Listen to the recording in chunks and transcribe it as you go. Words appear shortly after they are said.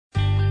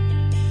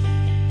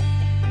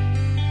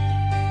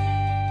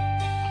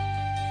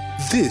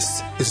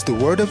This is the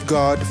Word of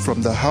God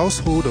from the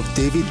Household of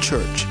David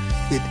Church.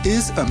 It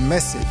is a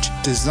message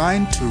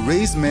designed to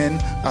raise men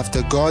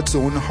after God's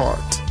own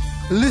heart.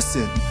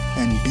 Listen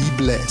and be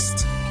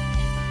blessed.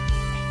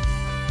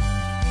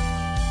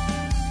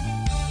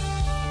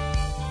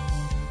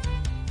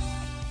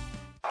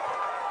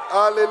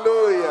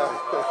 Hallelujah.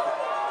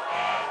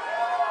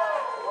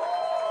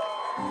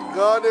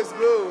 God is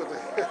good.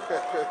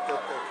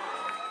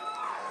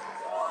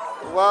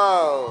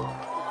 Wow.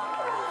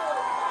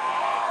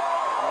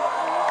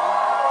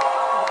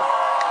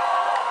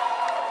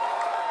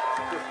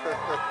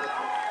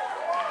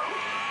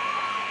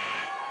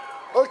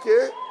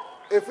 Okay,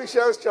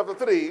 Ephesians chapter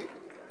 3.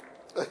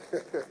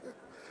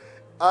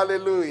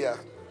 Hallelujah.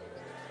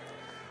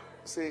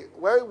 See,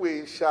 when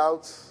we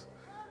shout,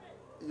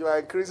 you are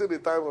increasing the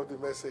time of the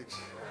message.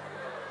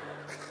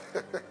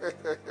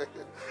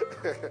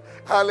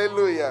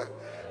 Hallelujah.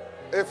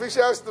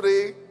 Ephesians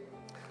 3.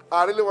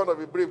 I really want to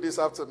be brief this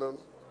afternoon.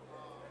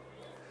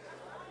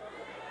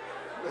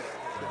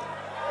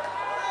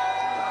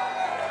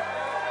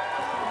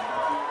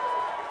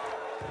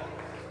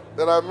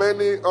 There are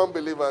many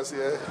unbelievers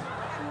here.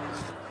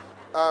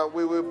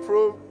 We will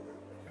prove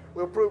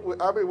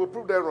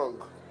them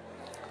wrong.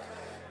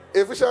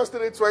 Ephesians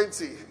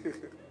 3:20.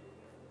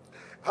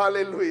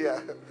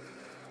 Hallelujah.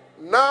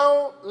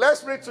 Now,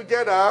 let's read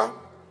together.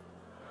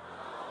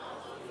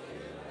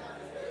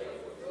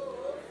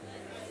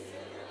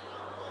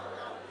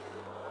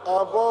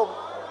 Above.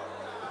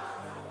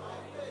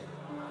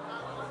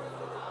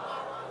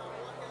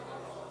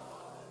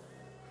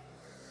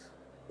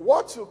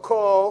 What you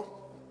call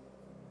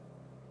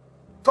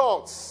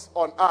thoughts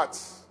on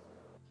earth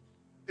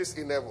is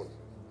in heaven.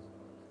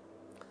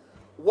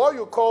 What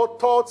you call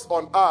thoughts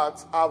on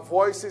earth are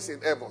voices in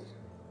heaven.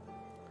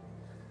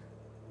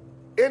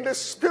 In the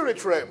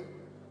spirit realm,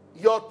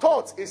 your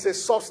thought is a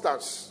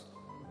substance.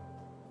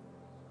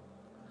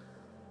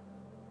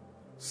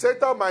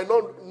 Satan might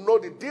not know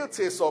the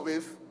details of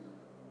it,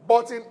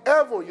 but in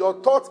heaven, your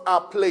thoughts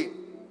are plain.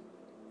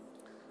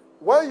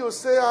 When you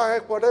say,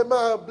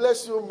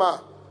 bless you, ma,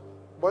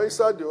 but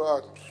inside your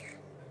heart,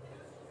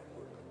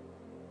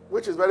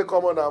 which is very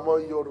common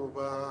among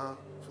Yoruba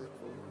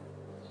people.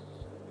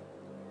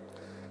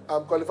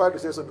 I'm qualified to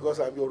say so because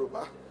I'm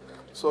Yoruba.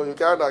 So you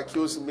can't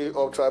accuse me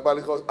of tribalism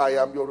because I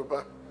am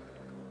Yoruba.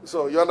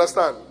 So you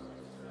understand?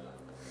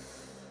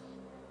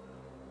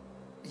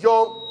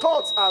 Your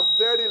thoughts are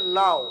very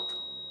loud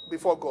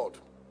before God.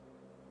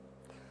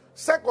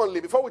 Secondly,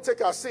 before we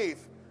take our seat,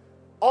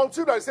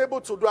 until that is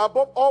able to do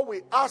above all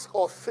we ask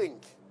or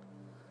think,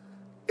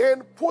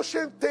 in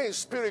pushing things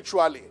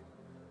spiritually,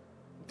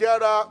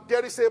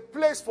 there is a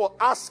place for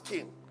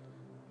asking,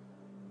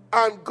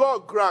 and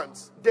God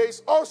grants. There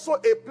is also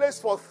a place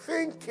for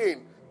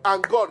thinking,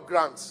 and God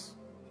grants.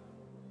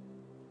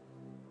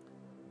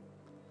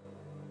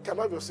 Can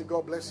I just say,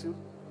 God bless you?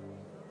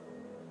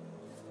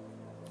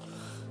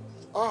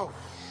 Oh,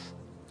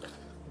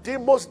 the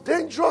most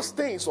dangerous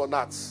things on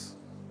earth.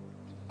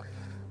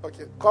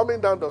 Okay,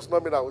 coming down does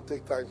not mean I will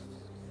take time.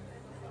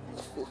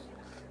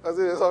 I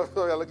say, so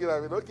you're looking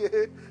at me.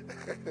 Okay.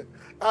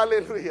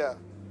 Hallelujah.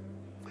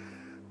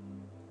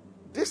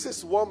 This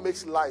is what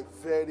makes life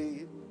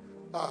very,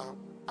 I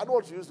don't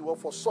want to use the word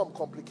for some,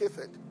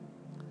 complicated.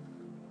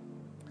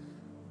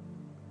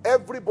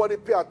 Everybody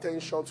pay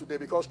attention today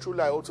because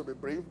truly I ought to be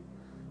brief.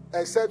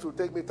 I said it will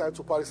take me time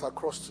to pass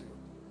across to you.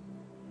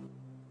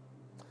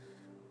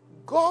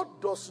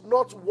 God does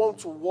not want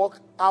to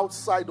walk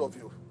outside of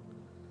you.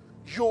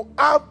 You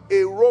have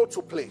a role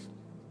to play.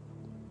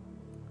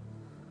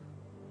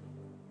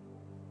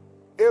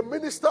 A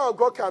minister of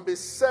God can be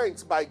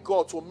sent by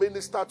God to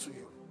minister to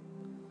you.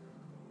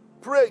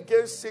 Pray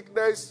against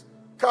sickness,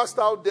 cast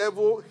out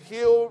devil,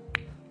 heal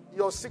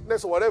your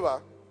sickness or whatever.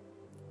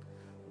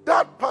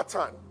 That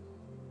pattern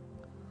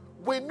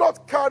will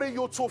not carry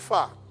you too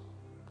far.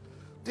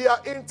 There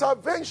are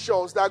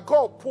interventions that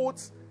God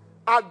puts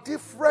at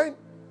different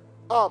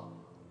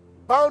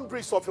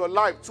boundaries of your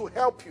life to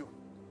help you.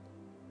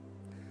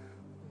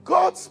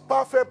 God's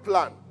perfect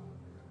plan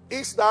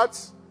is that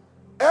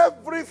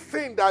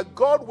everything that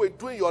God will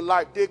do in your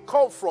life, they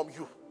come from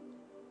you.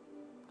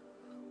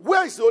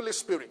 Where is the Holy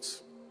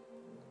Spirit?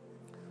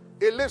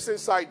 It lives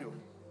inside you.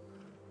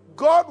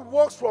 God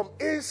works from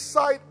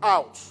inside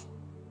out.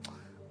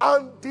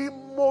 And the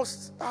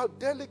most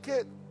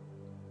delicate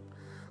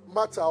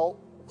matter,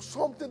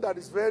 something that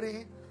is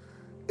very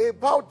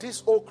about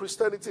this whole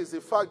Christianity, is the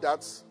fact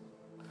that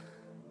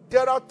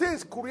there are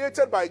things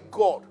created by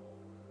God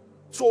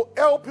to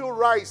help you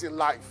rise in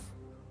life.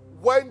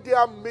 When they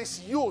are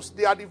misused,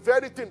 they are the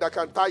very thing that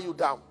can tie you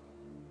down.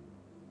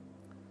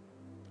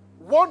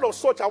 One of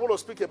such I want to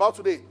speak about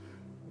today.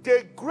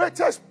 The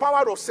greatest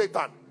power of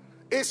Satan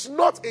is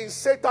not in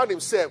Satan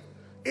himself.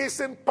 It's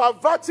in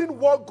perverting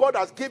what God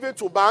has given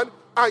to man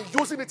and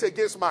using it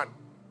against man.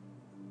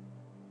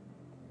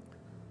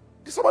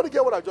 Did somebody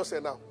get what I just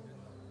said now?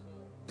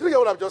 Did you get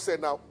what I've just said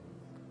now?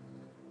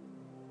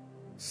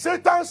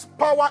 Satan's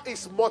power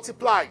is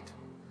multiplied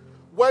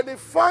When he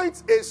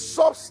finds a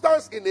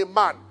substance in a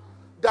man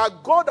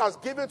that God has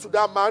given to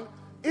that man,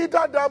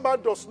 either that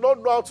man does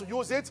not know how to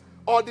use it,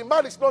 or the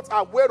man is not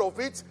aware of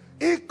it,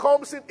 he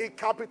comes in, he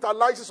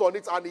capitalizes on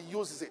it, and he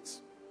uses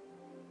it.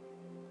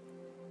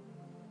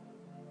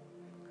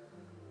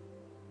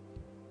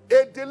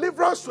 A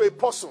deliverance to a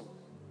person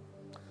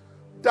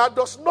that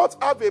does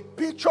not have a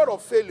picture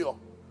of failure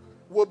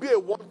will be a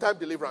one-time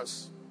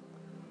deliverance.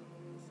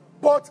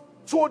 But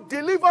to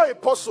deliver a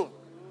person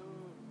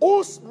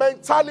whose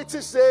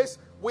mentality says,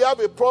 we have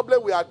a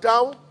problem, we are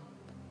down,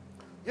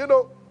 you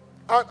know,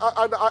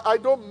 and I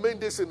don't mean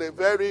this in a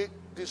very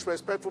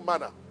disrespectful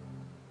manner.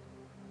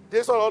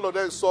 This one, all of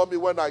them saw me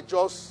when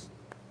it's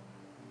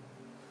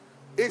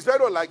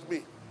very unlike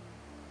me.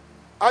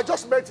 I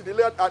just met the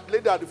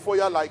lady at the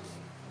foyer like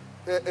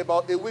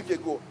about a week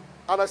ago.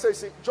 And I said,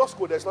 see, just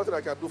go, there's nothing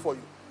I can do for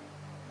you.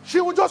 She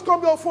would just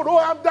come on phone, oh,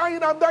 I'm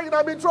dying,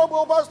 I'm in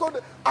trouble,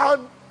 Pastor.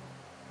 And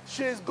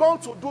she's gone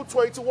to do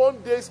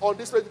 21 days on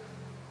this.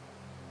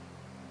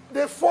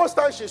 The first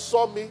time she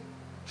saw me,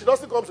 she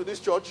doesn't come to this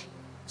church.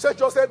 She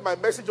just said my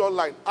message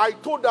online. I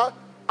told her,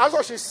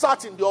 as she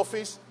sat in the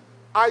office,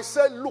 I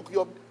said, look,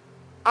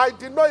 I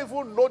did not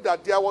even know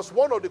that there was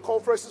one of the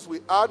conferences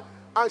we had,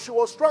 and she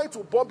was trying to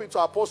bump into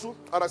Apostle,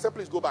 and I said,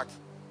 please go back.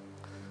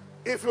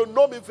 If you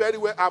know me very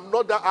well, I'm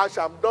not that harsh,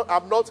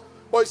 I'm not.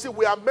 But you see,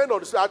 we are men on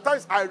the spirit. At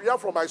times, I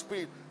react from my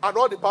spirit, and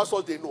all the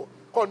pastors, they know.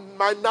 Because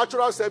my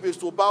natural self is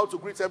to bow, to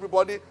greet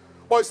everybody.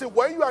 But you see,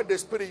 when you are in the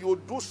spirit,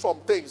 you do some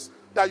things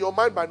that your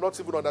mind might not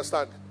even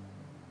understand.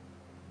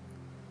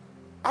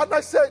 And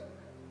I said,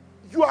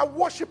 you are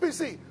worshiping.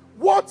 See,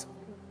 what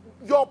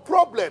your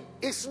problem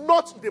is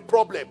not the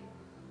problem.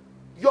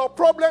 Your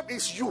problem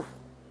is you.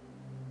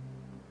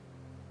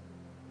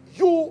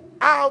 You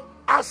have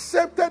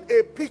accepted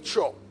a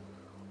picture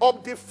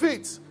of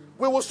defeat.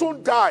 We will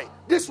soon die.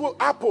 This will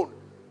happen.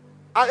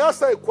 I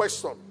asked her a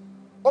question.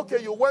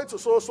 Okay, you went to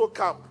so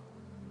camp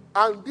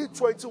and did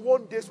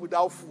 21 days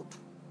without food.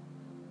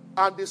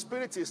 And the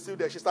spirit is still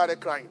there. She started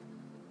crying.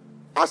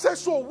 I said,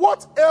 so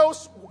what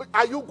else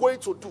are you going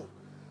to do?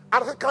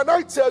 And I said, can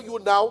I tell you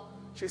now?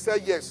 She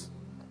said, yes.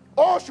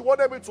 All she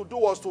wanted me to do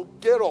was to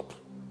get up.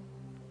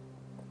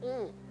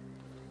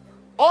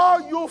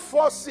 All you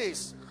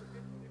forces.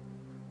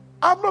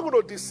 I'm not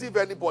going to deceive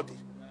anybody.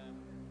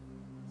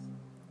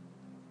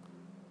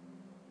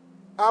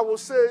 I will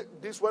say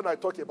this when I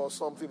talk about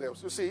something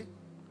else. You see,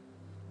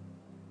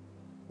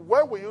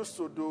 when we used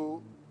to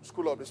do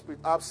School of the Spirit,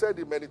 I've said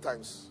it many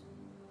times,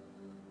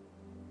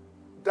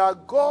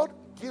 that God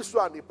gives you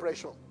an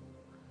impression.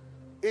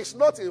 It's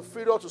not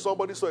inferior to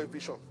somebody saw a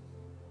vision.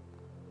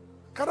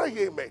 Can I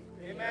hear amen?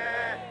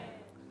 Amen.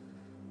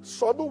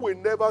 Some will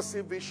never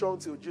see vision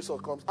till Jesus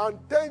comes. And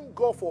thank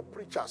God for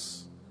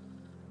preachers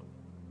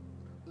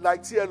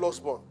like T.L.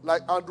 Osborne,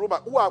 like Andrew,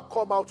 who have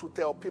come out to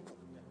tell people,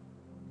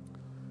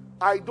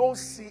 I don't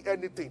see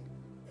anything,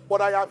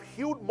 but I have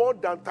healed more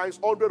than times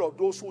 100 of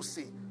those who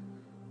see.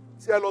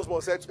 T.L.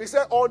 Osborne said, he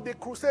said, on the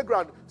crusade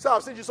ground, so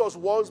I've seen Jesus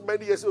once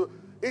many years ago.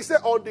 He said,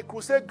 on the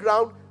crusade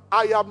ground,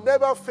 I have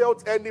never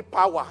felt any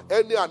power,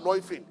 any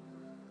anointing.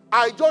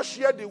 I just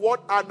share the word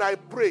and I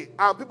pray,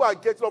 and people are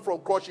getting up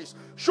from crutches.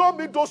 Show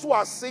me those who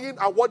are seeing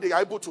and what they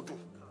are able to do.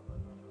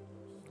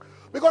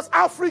 Because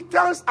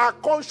Africans are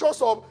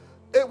conscious of,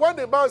 when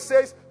the man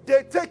says,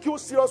 they take you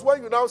serious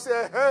when you now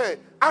say, hey,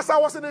 as I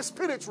was in the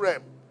spirit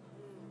realm.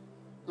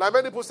 Like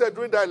many people said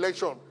during the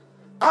election,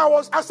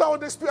 as I was in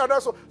the spirit.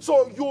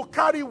 So you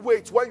carry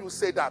weight when you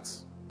say that.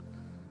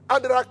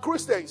 And there are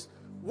Christians,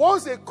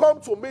 once they come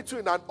to meet you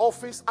in an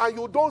office and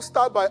you don't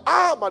start by,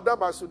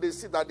 madam, as they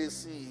see that they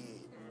see.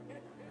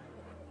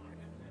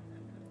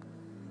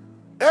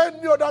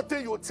 Any other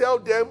thing you tell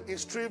them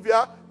is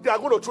trivia, they are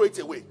going to throw it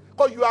away.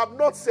 Because you have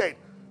not said.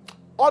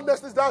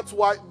 Honestly, that's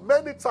why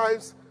many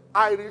times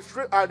I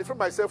refrain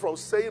myself from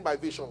saying my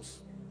visions.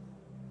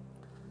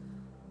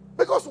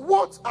 Because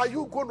what are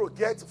you going to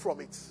get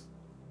from it?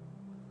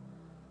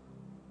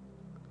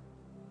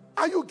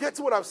 Are you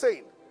getting what I'm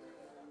saying?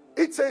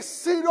 It's a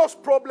serious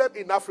problem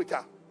in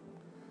Africa.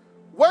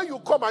 When you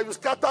come and you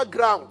scatter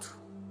ground,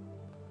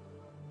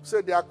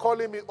 say they are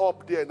calling me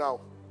up there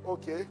now.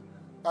 Okay,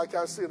 I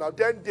can see now.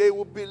 Then they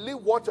will believe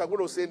what you're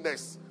going to say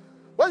next.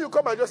 When you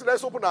come and just say,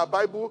 let's open our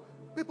Bible,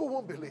 people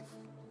won't believe.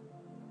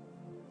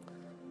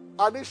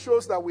 And it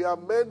shows that we are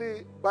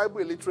many Bible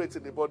illiterates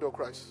in the body of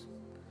Christ.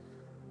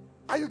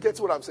 Are you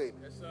getting what I'm saying?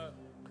 Yes, sir.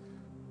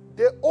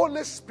 The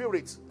Holy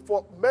Spirit,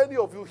 for many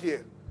of you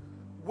here,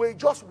 will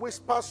just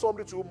whisper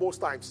something to you most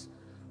times.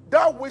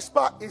 That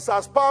whisper is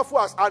as powerful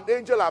as an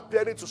angel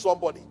appearing to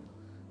somebody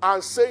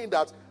and saying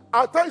that.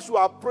 At times you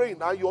are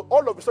praying and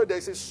all of a sudden there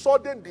is a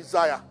sudden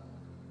desire.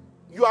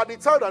 You are the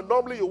type that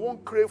normally you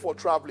won't crave for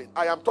traveling.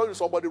 I am telling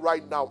somebody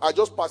right now, I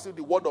just perceive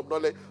the word of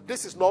knowledge.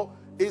 This is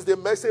the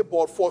message,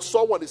 but for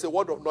someone it's a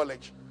word of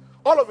knowledge.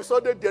 All of a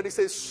sudden there is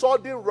a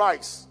sudden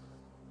rise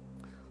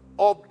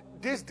of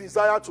this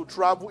desire to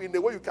travel in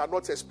a way you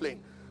cannot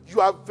explain. You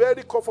are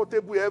very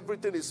comfortable,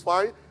 everything is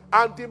fine,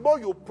 And the more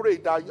you pray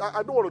that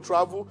I don't want to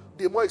travel,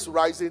 the more it's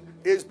rising,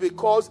 is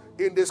because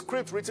in the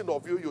script written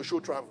of you, you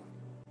should travel.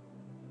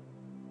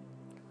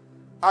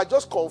 I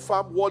just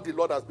confirm what the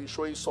Lord has been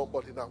showing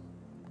somebody now.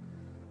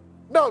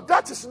 Now,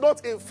 that is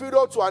not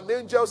inferior to an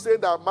angel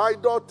saying that my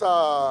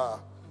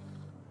daughter,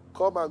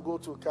 come and go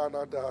to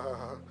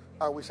Canada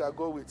and we shall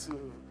go with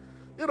you.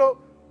 You know,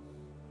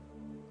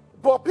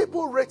 but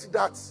people rate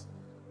that.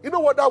 You know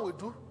what that will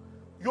do?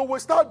 You will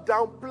start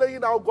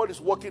downplaying how God is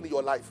working in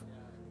your life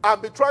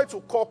and be trying to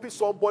copy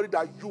somebody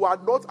that you are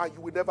not and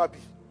you will never be.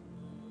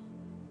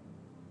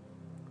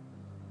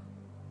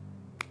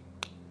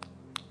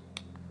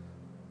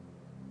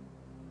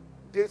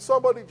 Did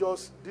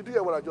you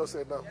hear what I just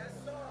said now? Yes,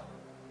 sir.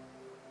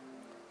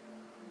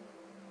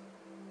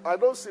 I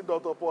don't see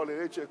Dr. Paul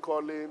and HA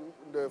calling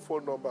the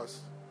phone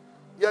numbers.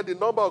 Yeah, the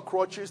number of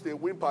crutches they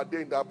win per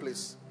day in that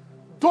place.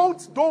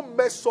 Don't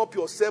mess up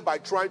yourself by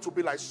trying to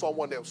be like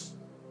someone else.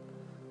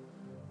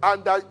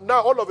 And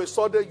now all of a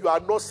sudden you are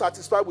not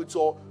satisfied with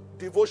your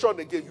devotion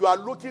again. You are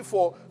looking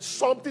for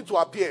something to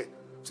appear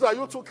so that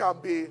you too can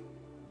be.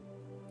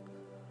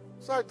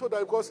 So I told them,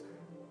 because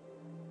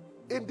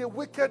in the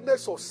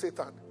wickedness of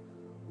Satan,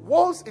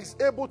 once he's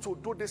able to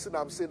do this, and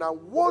I'm saying,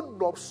 and one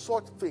of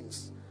such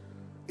things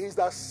is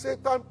that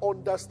Satan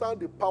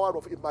understands the power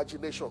of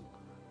imagination.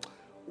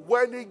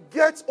 When he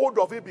gets hold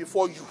of it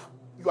before you,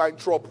 you are in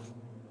trouble.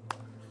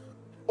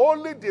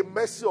 Only the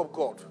mercy of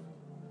God.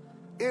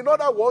 In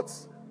other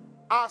words,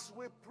 as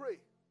we pray,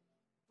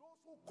 those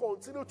who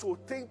continue to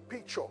think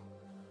picture,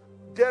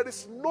 there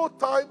is no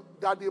time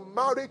that the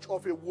marriage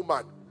of a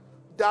woman,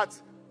 that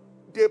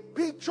the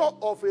picture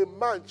of a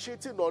man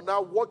cheating on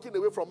her, walking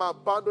away from her,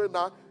 abandoning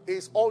her,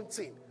 is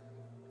haunting.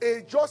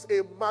 It's just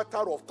a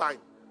matter of time.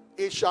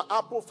 It shall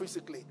happen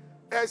physically,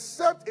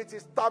 except it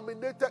is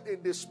terminated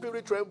in the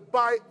spirit realm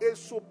by a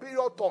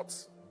superior thought,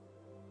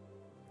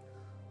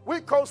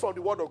 which comes from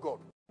the word of God.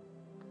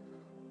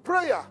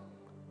 Prayer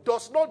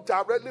does not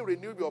directly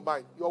renew your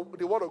mind.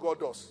 The word of God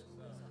does.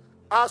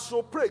 As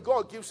you pray,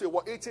 God gives you a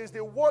word. It is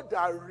the word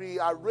that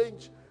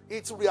rearranges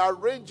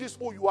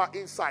who you are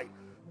inside.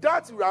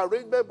 That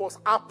rearrangement must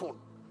happen.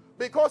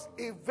 Because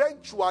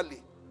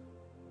eventually,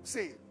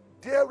 see,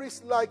 there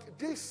is like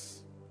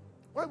this.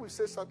 When we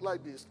say something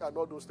like this and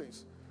all those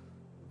things,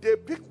 they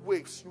pick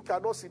waves. You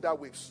cannot see that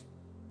waves.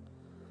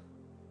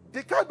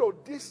 The kind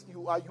of this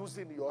you are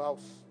using in your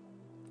house,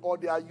 or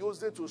they are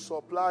using to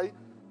supply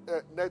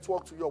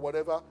network to you or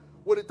whatever,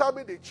 will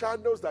determine the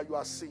channels that you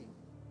are seeing.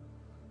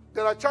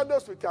 There are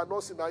channels we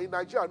cannot see. Now in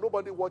Nigeria,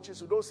 nobody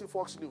watches. You don't see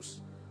Fox News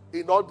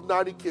in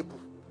ordinary cable,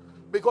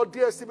 because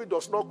DSTV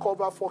does not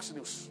cover Fox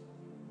News.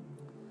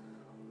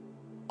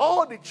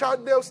 All the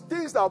channels,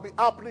 things that will be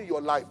happening in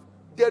your life,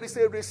 there is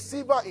a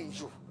receiver in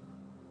you.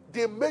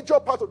 The major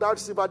part of that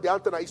receiver, the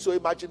antenna, is your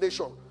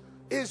imagination.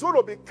 It's going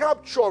to be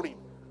capturing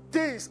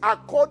things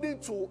according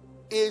to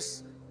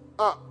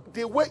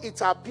the way it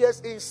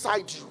appears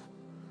inside you.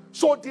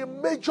 So the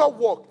major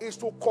work is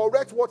to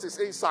correct what is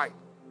inside.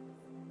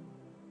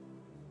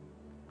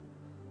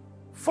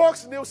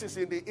 Fox News is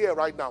in the air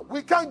right now.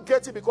 We can't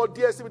get it because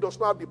DSTV does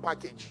not have the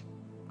package.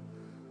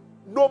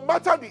 No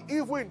matter the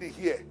evil in the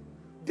air,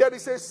 there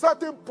is a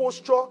certain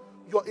posture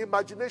your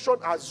imagination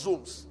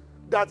assumes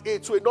that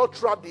it will not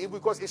trap the evil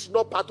because it's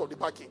not part of the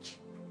package.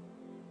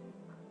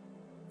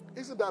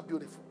 Isn't that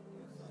beautiful?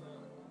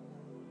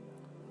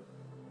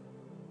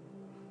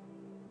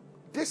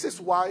 This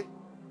is why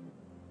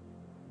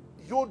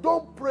you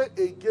don't pray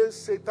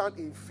against Satan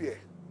in fear.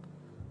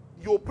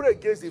 You pray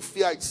against the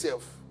fear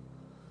itself.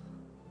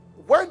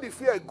 When the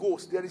fear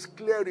goes, there is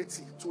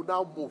clarity to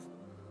now move.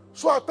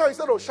 So at times,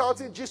 instead of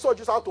shouting Jesus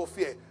just out of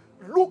fear,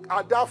 look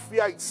at that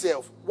fear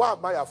itself. Why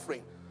am I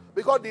afraid?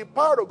 Because the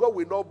power of God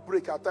will not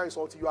break at times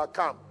until you are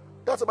calm.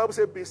 That's the Bible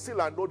says, be still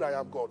and know that I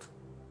am God.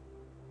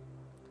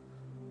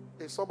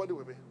 Is somebody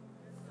with me?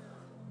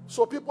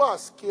 So people are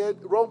scared,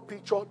 wrong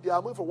picture. They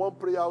are moving from one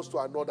prayer house to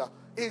another.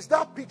 Is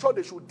that picture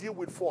they should deal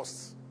with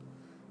first?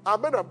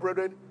 Amen and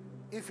brethren,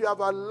 if you have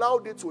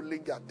allowed it to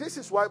linger, this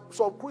is why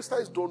some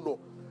Christians don't know.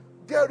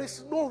 There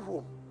is no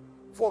room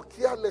for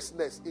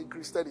carelessness in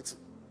Christianity.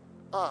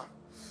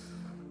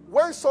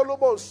 When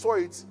Solomon saw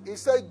it, he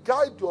said,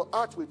 guide your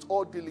heart with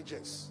all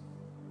diligence.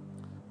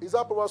 Is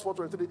that Proverbs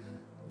 4:23?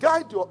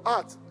 Guide your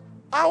heart.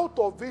 Out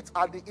of it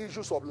are the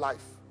issues of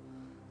life.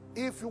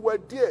 If you were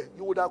there,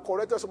 you would have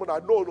corrected someone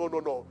that,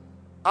 no.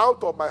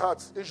 Out of my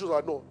heart, issues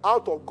are no.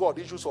 Out of God,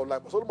 issues of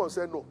life. But Solomon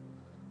said no.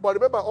 But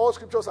remember, all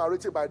scriptures are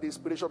written by the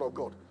inspiration of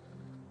God.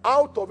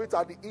 Out of it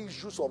are the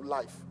issues of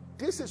life.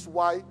 This is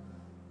why,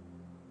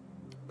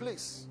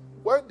 please,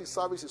 when the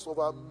service is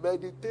over,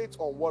 meditate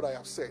on what I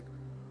have said.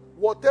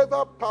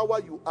 Whatever power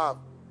you have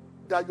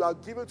that you are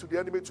given to the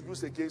enemy to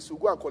use against you,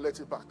 go and collect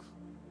it back.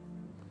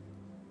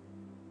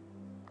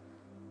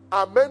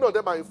 And many of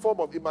them are in form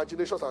of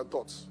imaginations and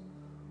thoughts.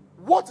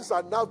 What is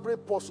an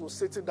average person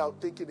sitting down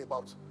thinking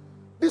about?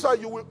 This is how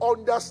you will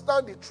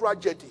understand the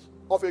tragedy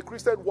of a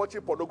Christian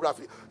watching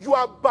pornography. You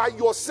are by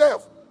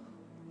yourself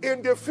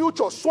in the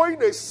future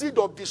sowing a seed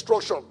of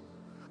destruction.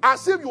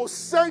 As if you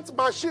sent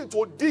machine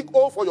to dig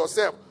hole for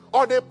yourself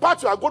on a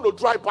path you are going to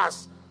drive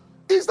past.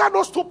 Is that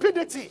not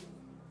stupidity?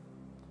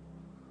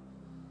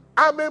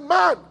 I'm a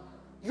man.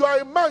 You are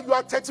a man. You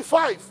are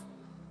 35.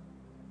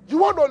 You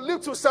want to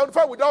live to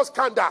 75 without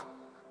scandal.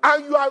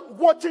 And you are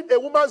watching a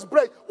woman's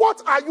breast.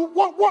 What are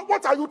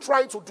you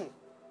trying to do?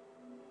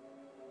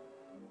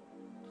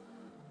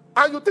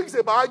 And you think it's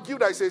about arguing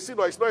that it's a sin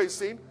or it's not a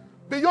sin.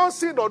 Beyond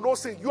sin or no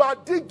sin, you are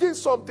digging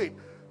something.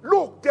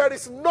 Look, there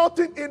is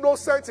nothing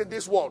innocent in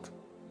this world.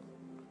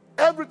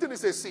 Everything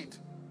is a seed.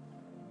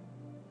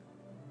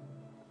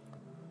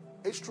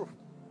 It's true.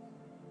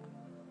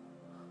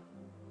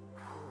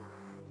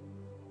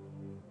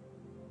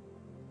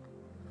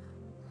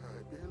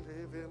 I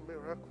believe in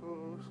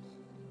miracles.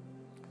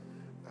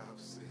 I've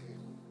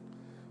seen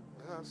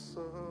my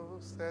soul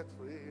set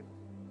free.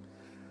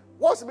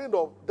 What's the meaning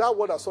of that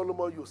word that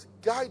Solomon used?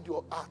 Guide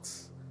your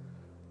hearts.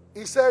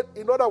 He said,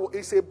 in other words,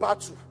 it's a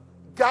battle.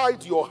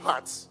 Guide your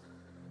hearts.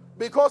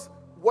 Because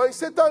when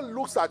Satan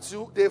looks at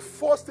you, the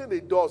first thing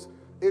he does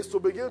is to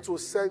begin to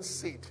send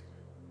seed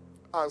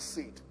and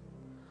seed.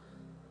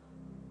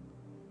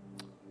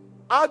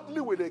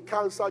 Hardly will a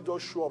cancer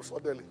just show up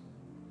suddenly.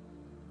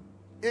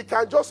 It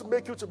can just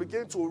make you to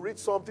begin to read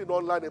something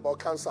online about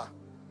cancer.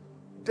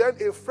 Then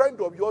a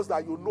friend of yours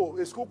that you know,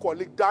 a school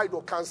colleague, died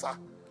of cancer.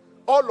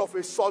 All of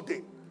a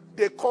sudden,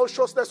 the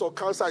consciousness of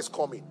cancer is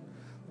coming.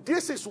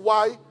 This is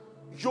why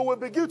you will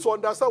begin to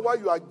understand why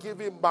you are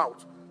giving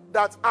mouth.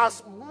 That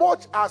as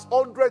much as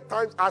 100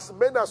 times, as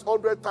many as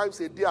 100 times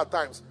a day at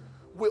times,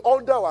 we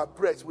under our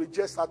breath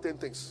reject certain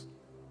things.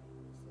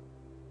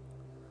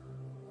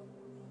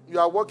 You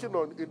are working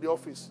in the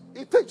office.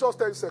 It takes just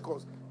 10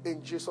 seconds.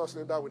 In Jesus'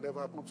 name, that will never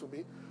happen to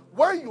me.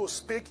 When you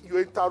speak, you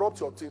interrupt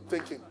your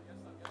thinking.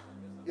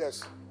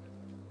 Yes.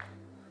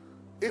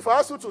 If I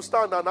ask you to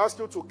stand and ask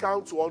you to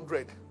count to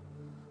 100,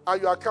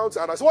 and you are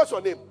counting, and I say, what's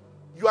your name?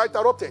 You are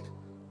interrupted.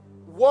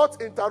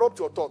 What interrupt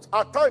your thoughts?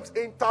 At times,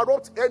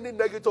 interrupt any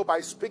negative by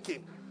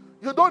speaking.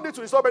 You don't need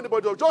to disturb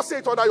anybody. Just say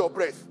it under your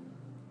breath.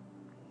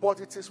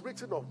 But it is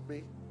written of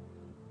me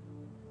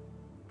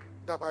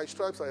that by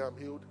stripes I am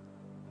healed.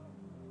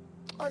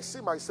 I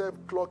see myself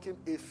clocking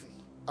 80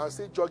 and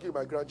still jogging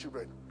my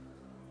grandchildren.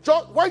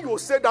 Just when you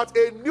say that,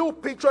 a new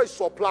picture is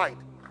supplied.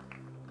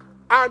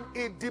 And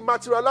it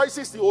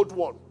dematerializes the old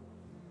one.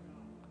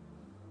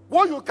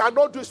 What you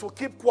cannot do is to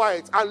keep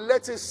quiet and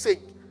let it sink.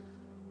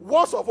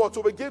 Worst of all,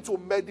 to begin to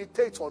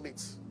meditate on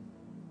it.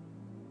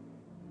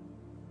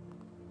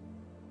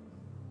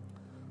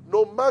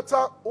 No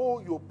matter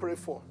who you pray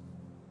for.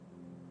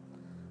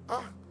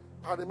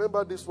 I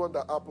remember this one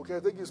that happened. Okay, I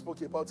think he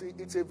spoke about it.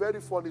 It's a very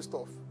funny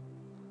stuff.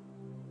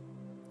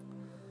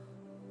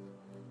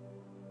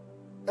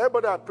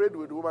 Everybody had prayed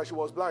with the woman. She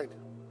was blind.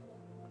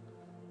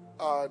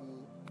 And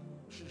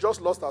she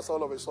just lost her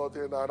soul of a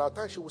sudden. And at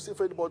times she would see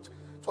faith, but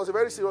it was a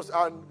very serious.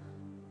 And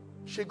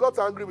she got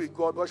angry with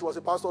God because she was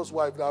a pastor's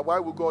wife. That why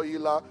would God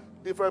heal her?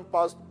 Different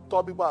pastors,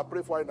 top people I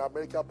pray for in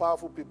America,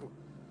 powerful people.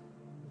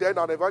 Then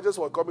an evangelist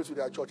was coming to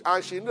their church.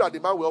 And she knew that the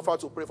man will offer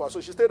to pray for her. So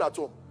she stayed at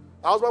home.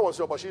 Her husband was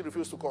here, but she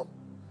refused to come.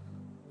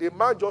 The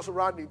man just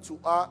ran into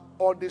her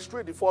on the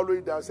street the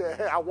following day and said,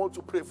 hey, I want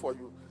to pray for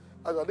you.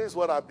 I said, this is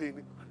what I've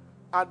been.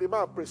 And the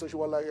man prayed. So she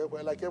was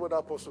like every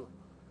other person.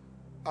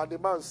 And the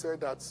man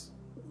said that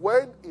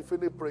when he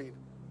finished praying,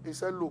 he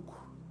said, look.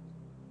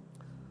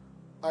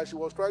 And she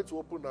was trying to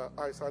open her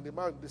eyes. And the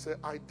man, they said,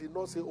 I did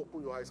not say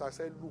open your eyes. I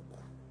said, look.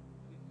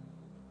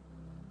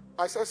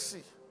 I said,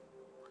 see.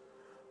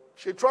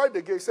 She tried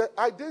again. He said,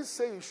 I didn't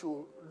say you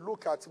should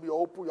look at me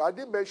or open your eyes. I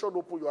didn't mention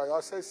open your eyes.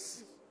 I said,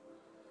 see.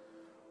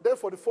 Then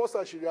for the first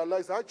time, she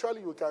realized,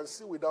 actually, you can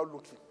see without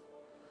looking.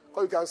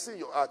 Because you can see in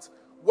your heart.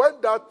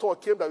 When that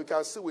thought came that you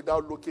can see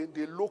without looking,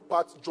 the look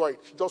part joined.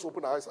 She just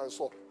opened her eyes and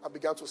saw and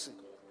began to see.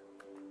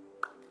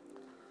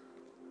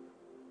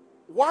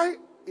 Why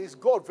is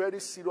God very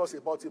serious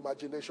about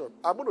imagination?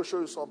 I'm going to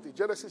show you something.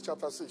 Genesis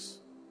chapter 6.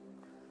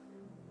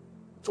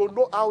 To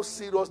know how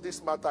serious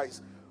this matter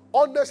is.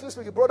 Honestly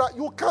speaking, brother,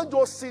 you can't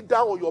just sit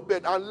down on your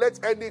bed and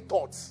let any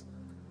thoughts.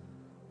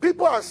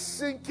 People are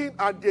sinking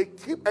and they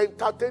keep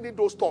entertaining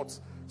those thoughts.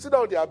 Sit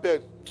down on their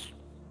bed.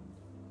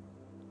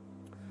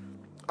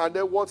 And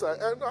then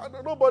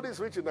and nobody is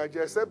rich in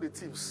Nigeria except the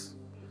thieves.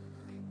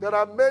 There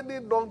are many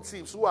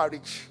non-thieves who are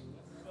rich.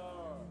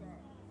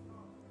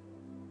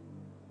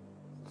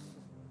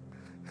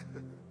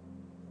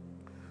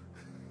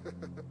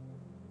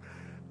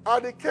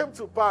 And it came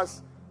to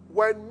pass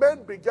when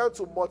men began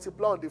to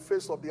multiply on the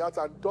face of the earth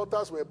and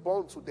daughters were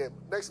born to them.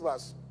 Next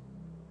verse.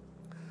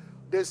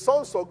 The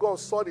sons of God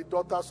saw the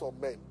daughters of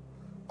men.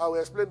 I will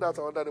explain that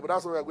another day, but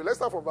that's where we're going. Let's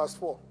start from verse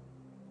 4.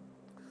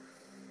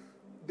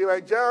 They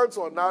were giants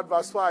on earth,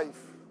 verse 5.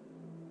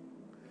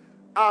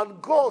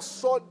 And God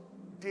saw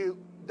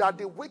that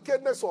the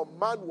wickedness of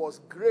man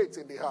was great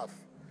in the earth,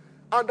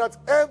 and that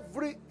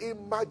every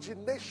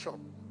imagination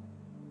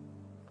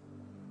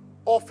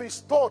of his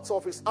thoughts,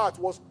 of his heart,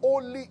 was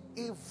only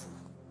evil.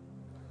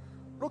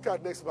 Look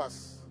at next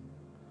verse.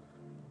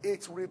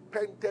 It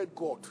repented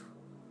God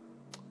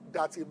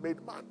that he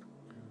made man.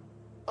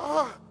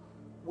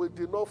 We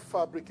did not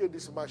fabricate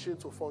this machine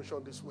to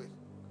function this way.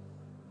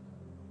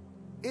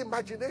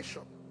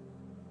 Imagination.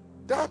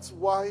 That's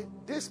why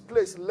this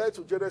place led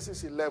to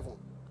Genesis 11.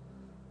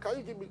 Can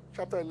you give me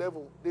chapter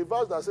 11? The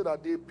verse that said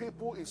that the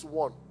people is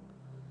one.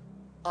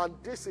 And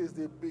this is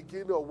the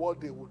beginning of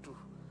what they will do.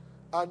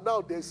 And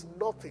now there's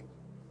nothing.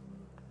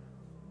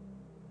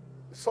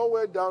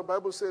 Somewhere down, the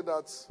Bible said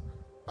that,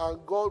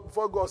 and God,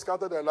 before God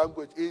scattered their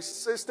language, He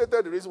stated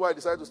the reason why He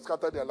decided to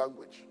scatter their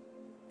language.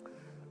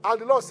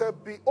 And the Lord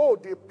said,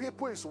 behold, the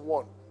people is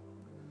one.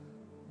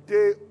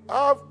 They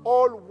have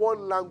all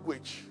one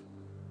language.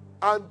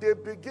 And they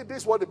begin,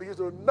 this is what they begin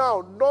to do.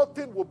 Now,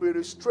 nothing will be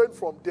restrained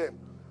from them,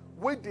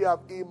 which they have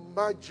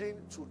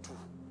imagined to do.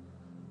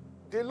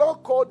 The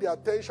Lord called the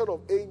attention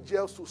of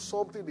angels to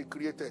something He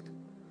created.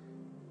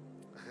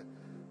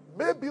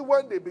 Maybe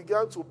when they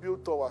began to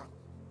build tower,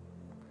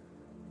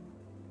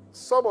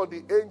 some of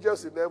the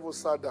angels in heaven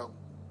sat down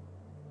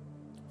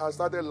and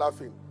started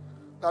laughing.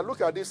 Now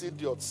look at these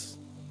idiots.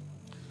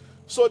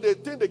 So they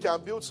think they can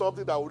build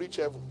something that will reach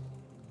heaven.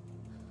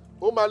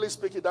 Humanly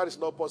speaking, that is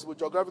not possible.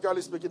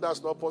 Geographically speaking,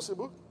 that's not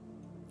possible.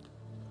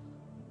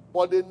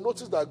 But they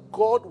noticed that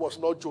God was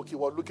not joking, He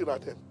was looking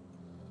at them.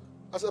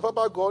 I said,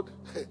 Papa God,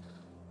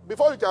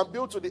 before you can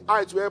build to the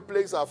height where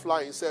planes are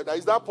flying, He said,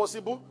 is that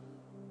possible?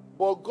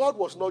 But God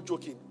was not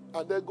joking.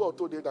 And then God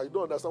told them that you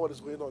don't understand what is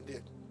going on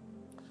there.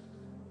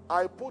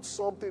 I put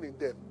something in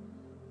them.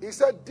 He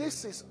said,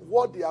 this is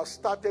what they have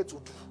started to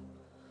do.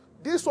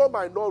 This one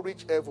might not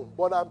reach heaven,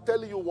 but I'm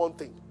telling you one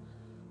thing.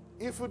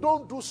 If you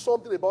don't do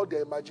something about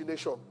their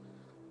imagination,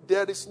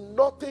 there is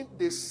nothing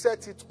they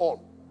set it on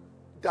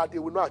that they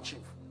will not achieve.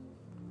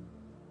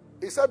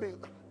 He said,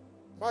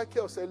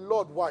 Michael said,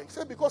 Lord, why? He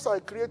said, because I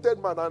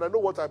created man and I know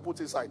what I put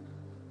inside.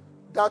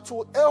 That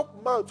to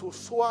help man to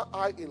soar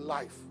high in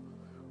life,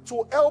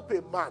 to help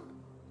a man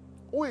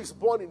who is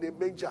born in a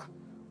manger,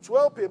 to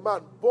help a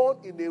man born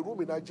in a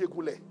room in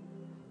Ajegule,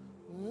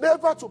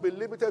 never to be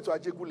limited to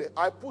Ajegule,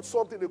 I put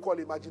something they call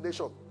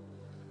imagination.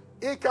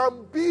 He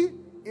can be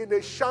in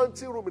a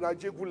shanty room in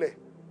Ajegule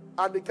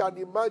and he can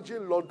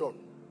imagine London.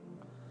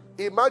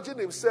 Imagine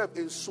himself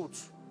in suit.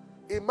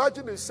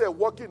 Imagine himself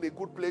working in a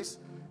good place.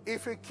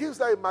 If he keeps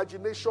that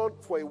imagination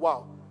for a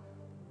while,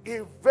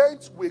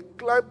 events will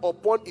climb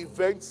upon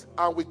events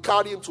and will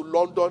carry him to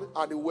London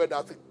and he will wear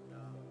that thing.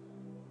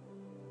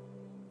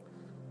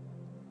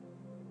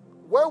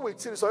 When we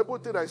think, some people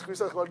think that it's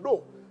Christians,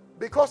 no,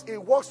 because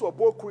it works for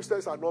both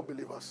Christians and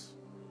non-believers.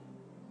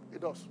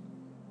 It does.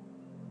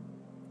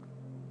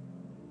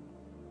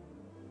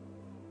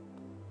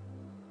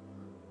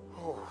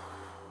 Oh.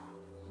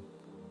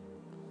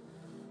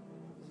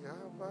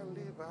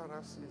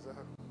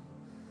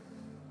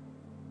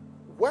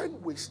 When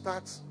we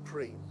start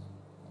praying,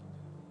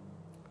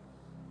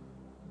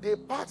 the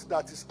part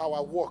that is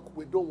our work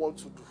we don't want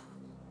to do.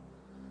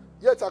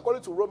 Yet,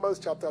 according to Romans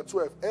chapter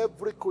 12,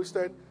 every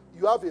Christian,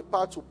 you have a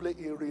part to play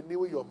in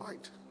renewing your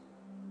mind.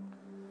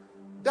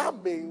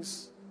 That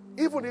means,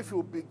 even if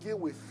you begin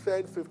with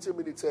 10, 15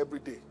 minutes every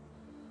day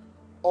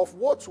of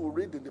what you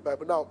read in the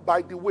Bible. Now,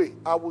 by the way,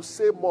 I will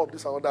say more of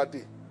this another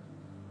day.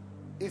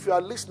 If you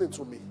are listening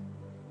to me,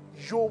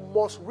 you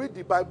must read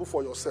the Bible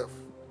for yourself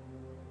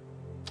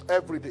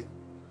every day.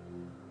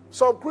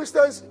 Some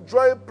Christians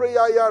join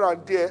prayer here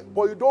and there,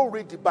 but you don't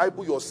read the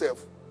Bible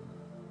yourself.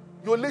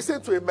 You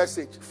listen to a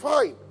message.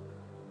 Fine.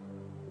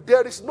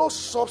 There is no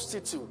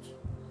substitute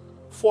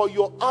for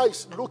your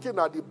eyes looking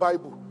at the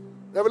Bible.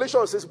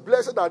 Revelation says,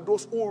 blessed are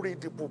those who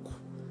read the book.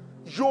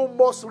 You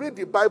must read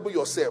the Bible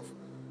yourself.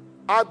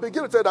 I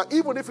begin to tell you that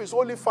even if it's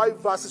only 5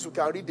 verses you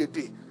can read a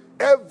day,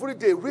 every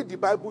day read the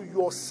Bible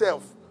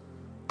yourself.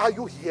 Are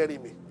you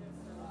hearing me?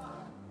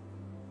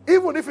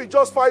 Even if it's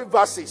just 5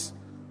 verses,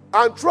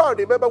 and try and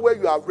remember where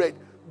you have read,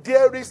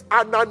 there is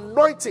an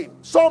anointing.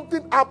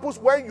 Something happens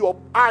when your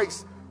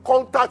eyes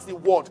contact the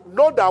word,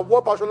 not that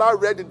what Pastor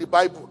read in the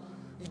Bible.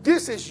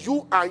 This is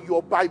you and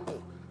your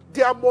Bible.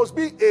 There must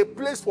be a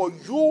place for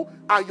you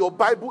and your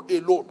Bible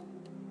alone.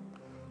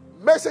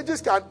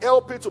 Messages can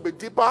help it to be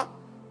deeper.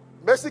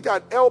 Message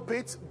can help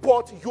it,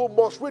 but you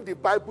must read the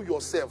Bible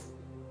yourself.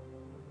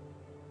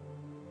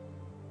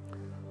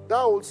 That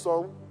old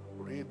song,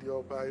 read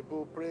your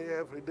Bible, pray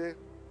every day.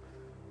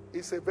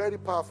 It's a very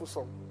powerful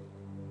song.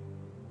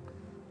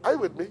 Are you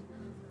with me?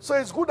 So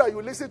it's good that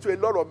you listen to a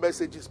lot of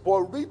messages, but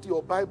read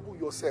your Bible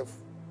yourself.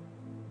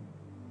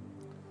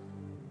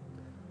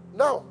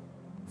 Now,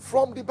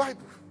 from the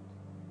Bible,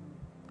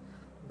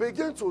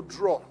 begin to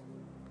draw.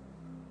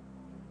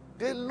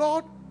 The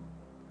Lord,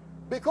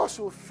 because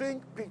you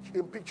think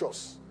in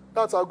pictures,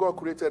 that's how God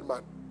created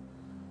man.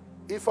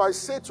 If I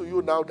say to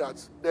you now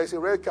that there's a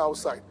red car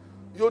outside,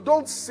 you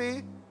don't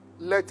see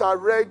letter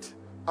red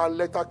and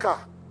letter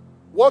car.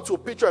 What you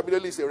picture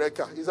immediately is a red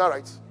car. Is that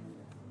right?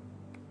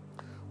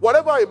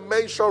 Whatever I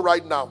mention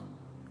right now,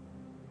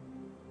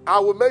 I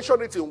will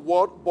mention it in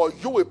word, but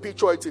you will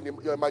picture it in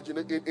your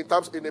imagination, in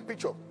terms in a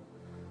picture.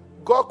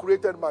 God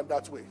created man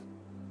that way.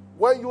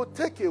 When you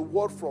take a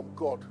word from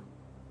God,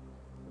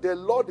 The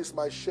Lord is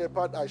my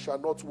shepherd, I shall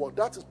not want.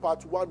 That is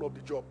part one of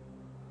the job.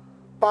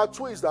 Part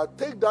two is that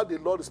take that the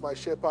Lord is my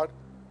shepherd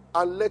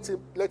and let it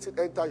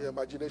enter your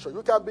imagination.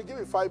 You can begin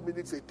with 5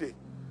 minutes a day.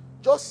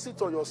 Just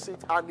sit on your seat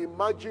and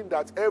imagine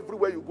that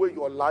everywhere you go in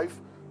your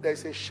life, there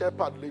is a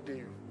shepherd leading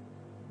you.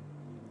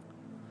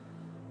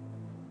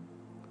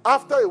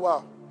 After a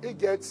while, it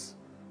gets,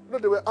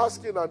 they were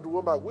asking and the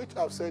woman, which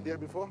I've said here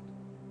before,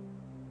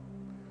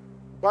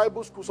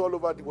 Bible schools all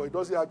over the world, it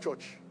doesn't have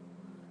church.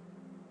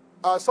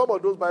 Some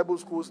of those Bible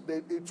schools,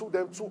 it took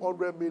them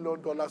 $200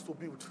 million to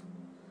build.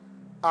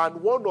 And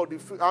one of the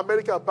few,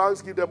 American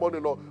banks give them money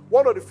law.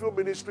 One of the few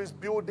ministries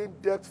building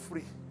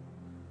debt-free.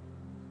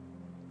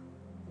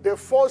 The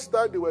first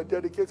time they were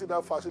dedicating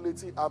that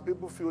facility and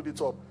people filled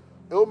it up,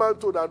 a woman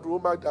told Andrew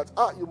woman that,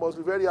 you must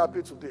be very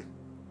happy today.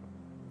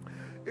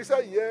 He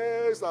said,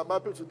 yes, I'm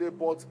happy today,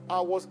 but I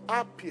was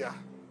happier.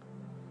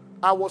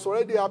 I was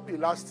already happy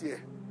last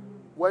year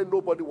when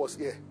nobody was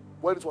here,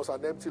 when it was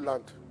an empty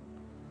land.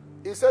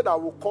 He said, I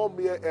will come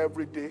here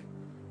every day.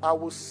 I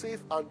will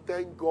sit and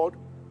thank God.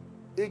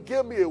 He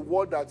gave me a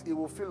word that he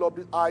will fill up.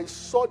 I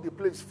saw the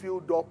place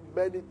filled up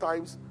many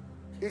times.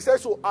 He said,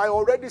 so I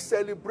already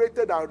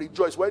celebrated and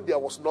rejoiced when there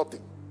was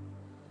nothing.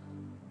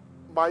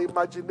 My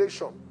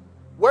imagination,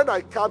 when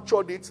I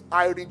captured it,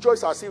 I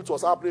rejoiced as if it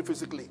was happening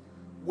physically.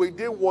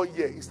 Within 1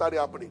 year, it started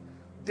happening.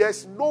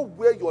 There's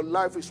nowhere your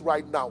life is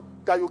right now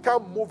that you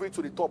can't move it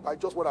to the top.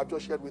 What I've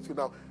just shared with you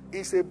now.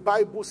 It's a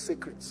Bible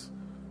secret.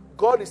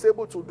 God is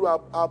able to do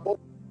above.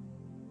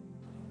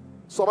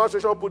 Some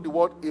translation put the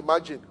word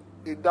imagine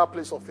in that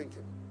place of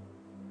thinking.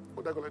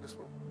 Put that like this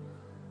one.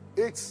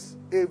 It's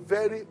a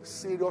very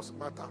serious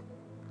matter.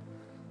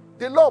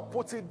 The Lord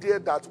put it there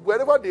that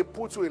wherever they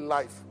put you in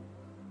life,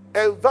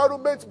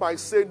 environment might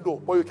say no,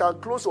 but you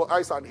can close your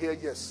eyes and hear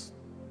yes.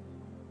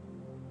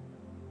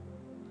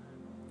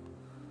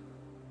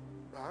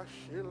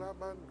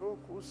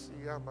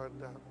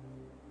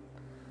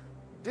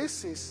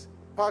 This is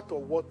part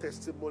of what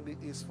testimony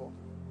is for.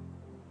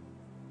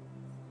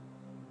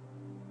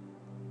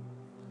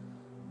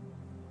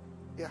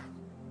 Yeah.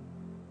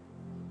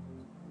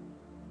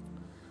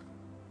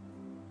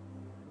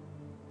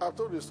 I've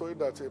told you a story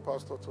that a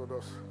pastor told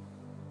us,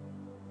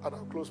 and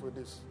I'll close with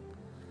this.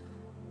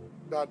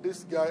 That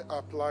this guy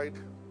applied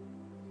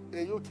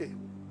in UK.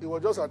 He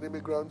was just an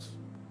immigrant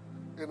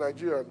in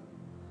Nigeria,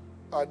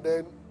 and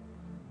then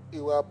he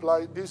will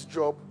apply this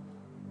job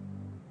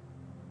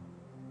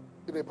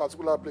in a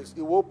particular place.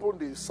 He will open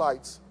the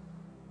site,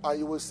 and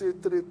you will see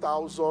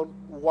 3,000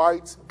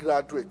 white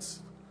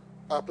graduates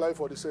applying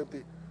for the same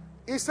thing.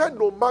 He said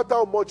no matter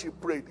how much he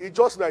prayed, he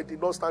just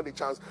did not stand a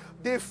chance.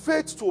 The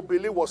faith to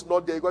believe was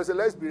not there. Because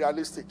let's be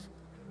realistic.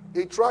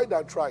 He tried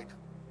and tried.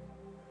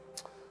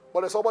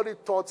 But somebody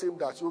taught him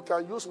that you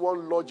can use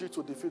one logic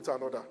to defeat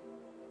another.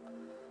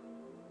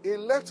 He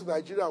left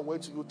Nigeria and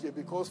went to UK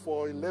because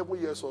for 11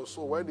 years or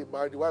so, when he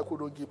married, the wife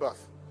couldn't give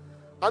birth.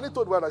 And he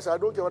told me, I said, I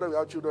don't care whether we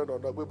have children or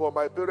not, but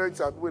my parents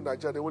and people in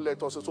Nigeria, they won't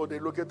let us. So they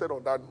located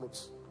on that note.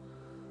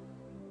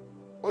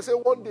 I said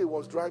one day he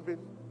was driving,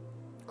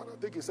 and I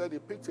think he said he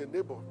picked a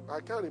neighbor. I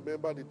can't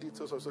remember the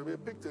details of it. He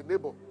picked a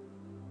neighbor.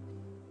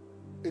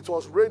 It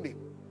was raining.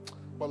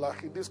 But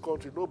like in this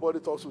country, nobody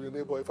talks to the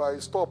neighbor. If I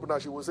stop now,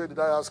 she will say, did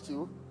I ask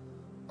you?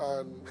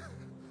 And,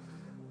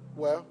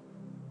 well,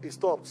 he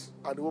stopped.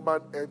 And the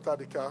woman entered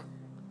the car.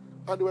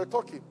 And they were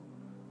talking.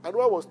 And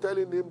one was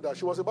telling him that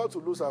she was about to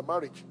lose her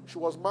marriage. She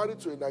was married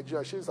to a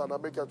Nigerian. She's an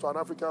American, to an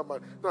African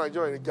man. Not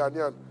Nigerian, a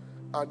Ghanaian.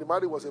 And the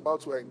marriage was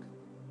about to end.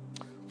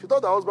 She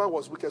thought her husband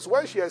was wicked. So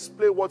when she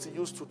explained what he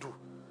used to do,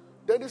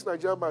 then this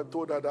Nigerian man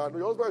told her that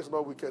your husband is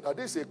not wicked. And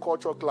this is a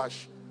cultural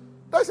clash.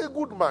 That's a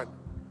good man.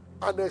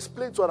 And I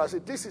explained to her, I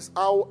said, this is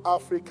how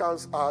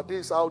Africans are.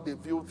 This is how they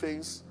view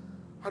things.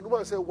 And the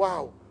woman said,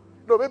 wow.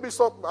 Maybe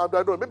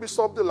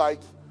something like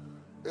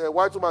a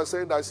white woman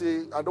saying that,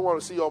 say, I don't want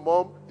to see your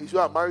mom. If you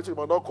are married to him,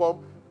 you must not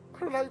come.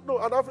 I'm like, no,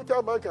 an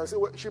African man can say,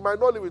 well, she might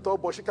not live with her,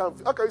 but she can.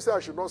 How can you say I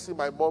should not see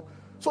my mom?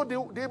 So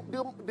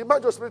the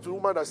man just explained to the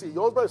woman that, see,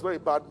 your husband is not a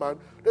bad man.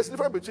 There's a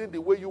difference between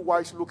the way you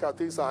wives look at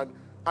things and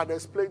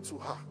explain to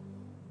her.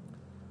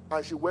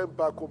 And she went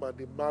back home and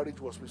the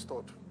marriage was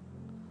restored.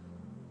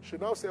 She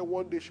now said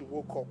one day she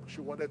woke up, she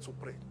wanted to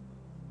pray.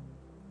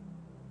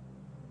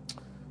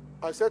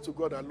 I said to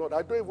God, Lord,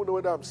 I don't even know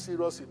whether I'm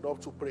serious enough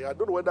to pray. I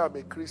don't know whether I'm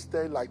a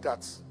Christian like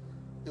that.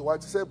 He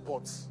said,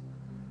 but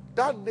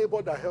that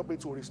neighbor that helped me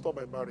to restore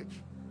my marriage,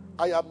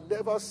 I have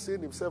never seen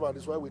himself and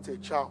his wife with a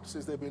child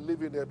since they've been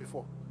living there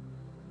before.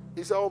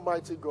 He said,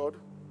 Almighty God,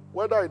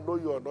 whether I know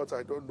you or not,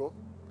 I don't know.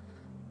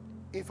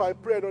 If I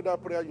pray another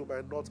prayer, you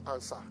might not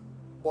answer.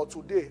 But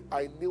today,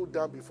 I kneel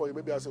down before you,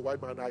 maybe as a white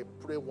man, I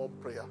pray one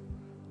prayer.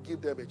 Give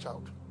them a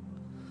child.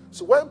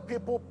 So when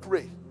people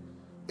pray,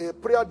 a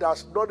prayer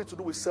that's nothing to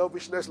do with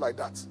selfishness like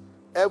that,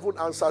 heaven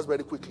answers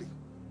very quickly.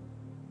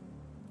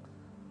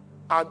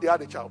 And they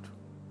had a child.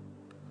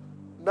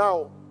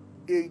 Now,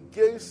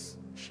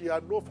 she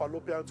had no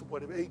fallopian tube,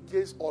 but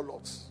against all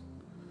odds.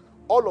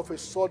 All of a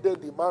sudden,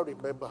 the man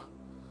remembered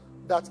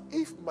that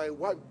if my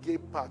wife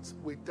gave birth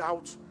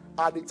without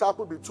and it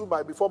happened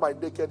before my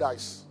naked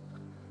eyes,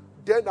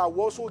 then I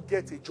will also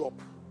get a job.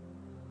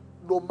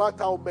 No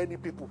matter how many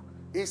people.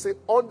 It's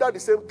under the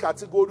same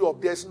category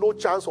of there's no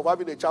chance of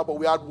having a child, but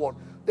we had one.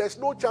 There's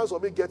no chance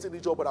of me getting the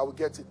job, but I will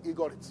get it. He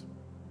got it.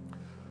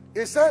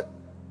 He said,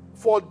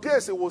 for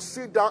days he will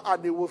sit down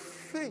and he will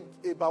think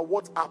about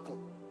what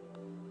happened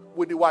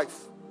with the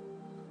wife.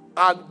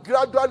 And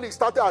gradually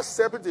started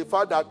accepting the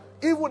fact that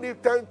even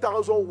if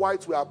 10,000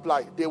 whites were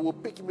applied, they will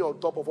pick me on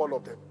top of all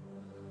of them.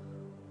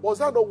 Was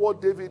that not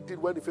what David did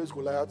when he faced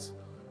Goliath?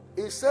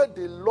 He said,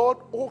 the Lord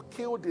who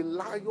killed the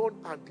lion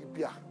and the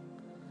bear.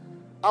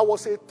 I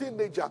was a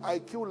teenager, I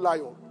killed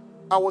lion.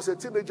 I was a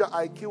teenager,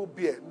 I killed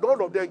bear.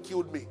 None of them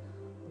killed me.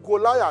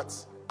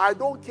 Goliath, I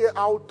don't care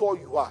how tall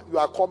you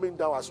are coming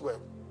down as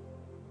well.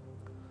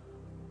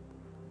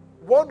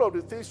 One of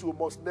the things you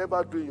must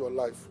never do in your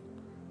life,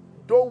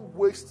 don't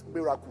waste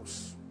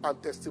miracles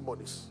and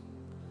testimonies.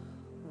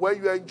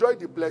 When you enjoy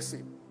the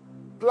blessing,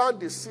 plant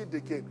the seed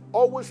again.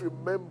 Always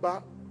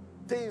remember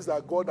things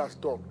that God has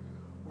done.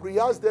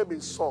 Rehearse them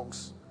in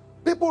songs.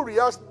 People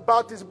rehearse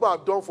bad things people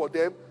have done for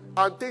them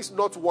and things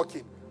not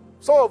working.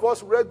 Some of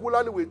us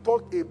regularly we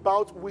talk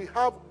about we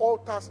have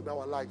altars in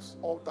our lives.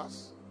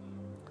 Altars.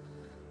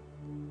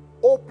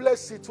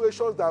 Hopeless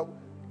situations that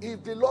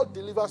if the Lord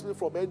delivers me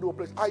from any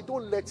hopeless, I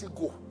don't let it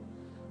go.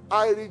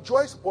 I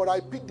rejoice, but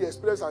I pick the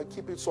experience and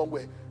keep it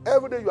somewhere.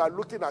 Every day you are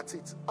looking at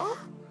it.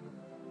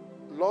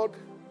 Lord,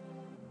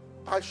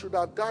 I should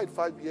have died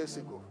 5 years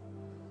ago.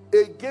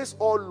 Against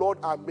all, Lord,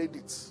 I made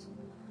it.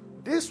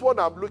 This one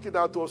I'm looking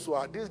at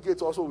also, this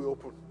gate also will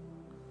open.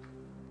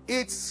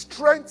 It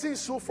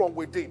strengthens you from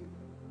within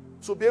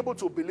to be able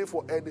to believe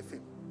for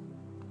anything.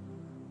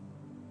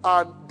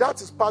 And that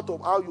is part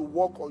of how you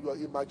work on your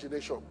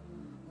imagination.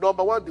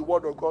 Number one, the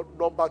word of God.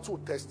 Number two,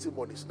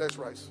 testimonies. Let's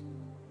rise.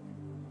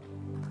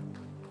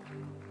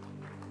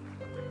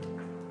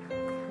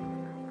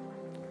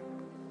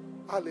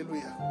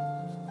 Hallelujah.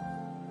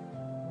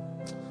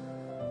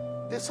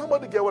 Did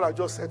somebody get what I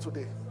just said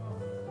today?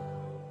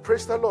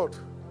 Praise the Lord.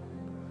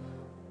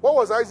 What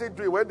was Isaac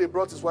doing when they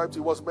brought his wife to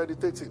him? He was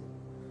meditating.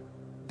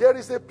 There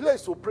is a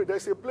place to pray. There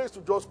is a place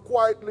to just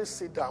quietly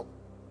sit down.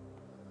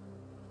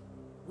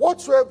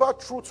 Whatsoever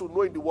truth you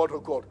know in the word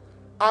of God,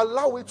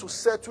 allow it to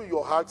settle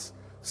your hearts.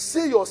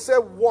 See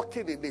yourself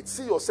walking in it.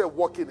 See yourself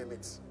walking in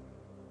it.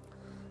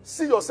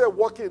 See yourself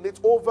walking in it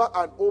over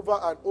and over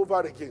and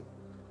over again.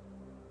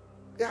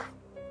 Yeah.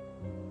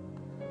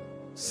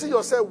 See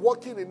yourself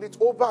walking in it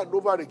over and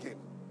over again.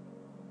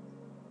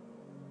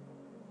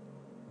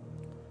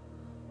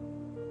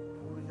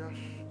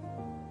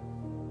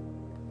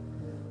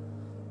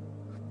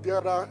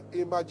 There are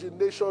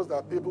imaginations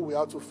that people will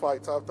have to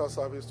fight after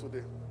service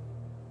today.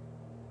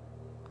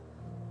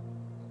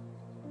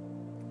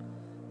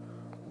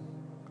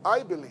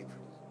 I believe,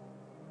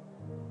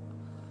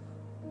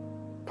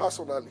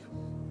 personally,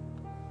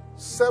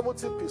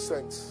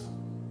 70%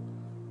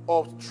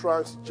 of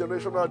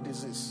transgenerational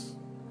disease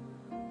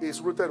is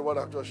rooted in what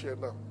I've just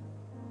shared now.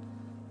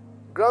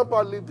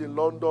 Grandpa lived in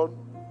London.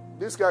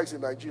 This guy is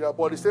in Nigeria,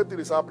 but the same thing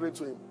is happening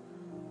to him.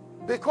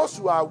 Because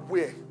you are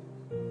aware,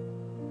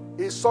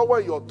 it's somewhere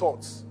in your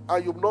thoughts,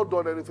 and you've not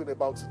done anything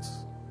about it.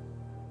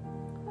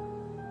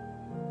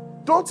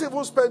 Don't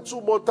even spend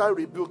too much time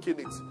rebuking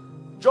it.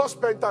 Just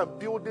spend time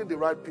building the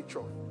right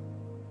picture.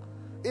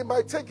 It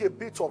might take a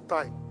bit of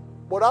time,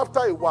 but after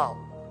a while,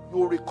 you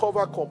will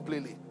recover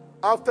completely.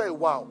 After a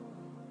while,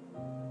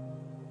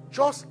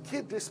 just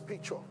keep this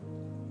picture.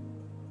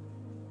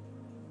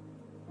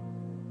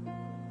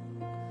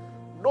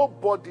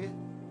 Nobody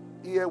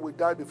here will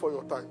die before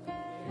your time.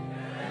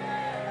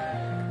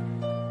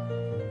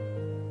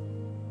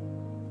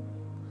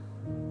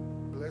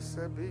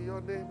 Blessed be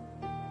your name.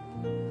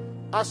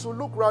 As you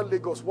look around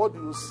Lagos, what do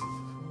you see?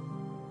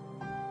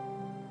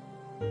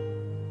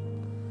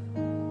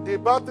 The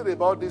bad thing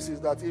about this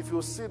is that if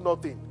you see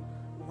nothing,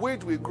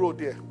 weed will grow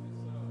there.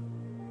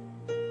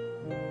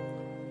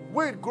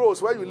 Weed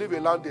grows when you leave a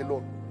land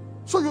alone.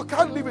 So you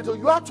can't leave it.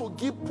 You have to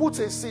put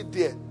a seed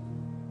there.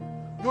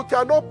 You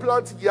cannot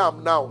plant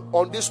yam now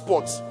on this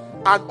spot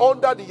and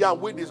under the yam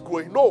weed is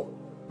growing. No.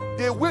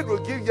 The weed will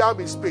give yam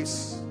a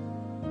space.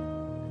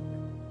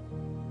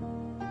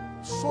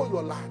 Sow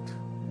your land.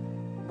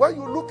 When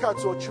you look at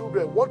your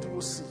children, what do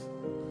you see?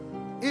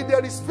 If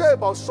there is fear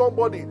about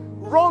somebody,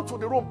 run to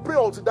the room, pray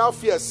until that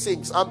fear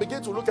sinks, and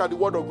begin to look at the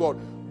word of God.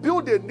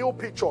 Build a new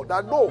picture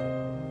that no,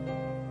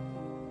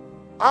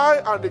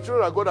 I and the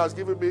children that God has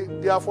given me,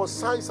 they are for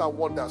signs and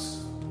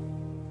wonders.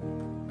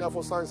 They are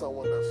for signs and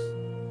wonders.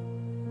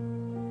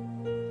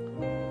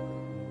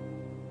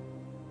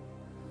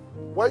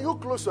 When you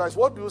close your eyes,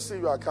 what do you see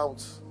in your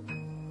account?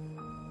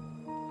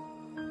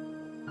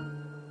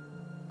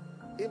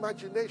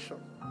 Imagination.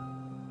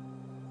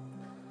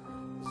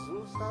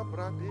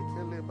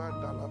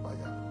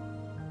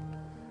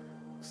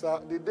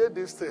 So the day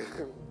this thing,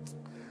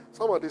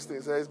 some of these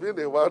things, it's been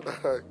a while.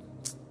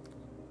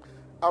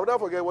 I will not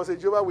forget, it was a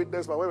Jehovah's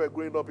Witness man when we were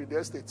growing up in the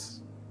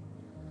estates.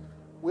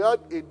 We had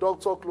a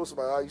doctor close to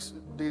my house,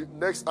 the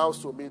next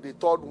house to me, the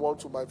third one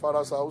to my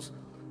father's house.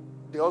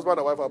 The husband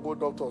and wife are both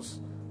doctors.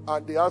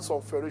 And they had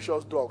some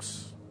ferocious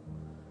dogs.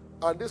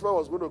 And this man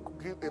was going to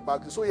give a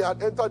back. So he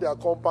had entered their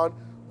compound.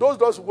 Those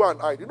dogs go and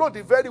hide. You know,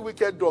 the very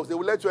wicked dogs, they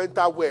will let you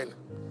enter well.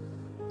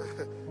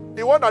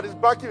 The one that is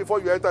barking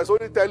before you enter is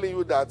only telling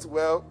you that,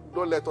 well,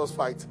 don't let us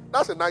fight.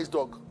 That's a nice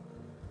dog.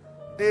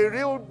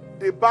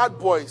 The bad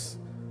boys,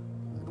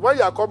 when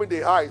you are coming,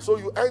 they hide. So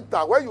you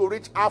enter. When you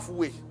reach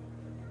halfway,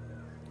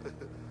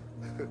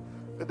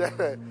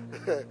 then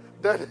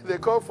they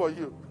come for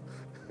you.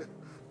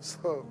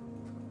 So,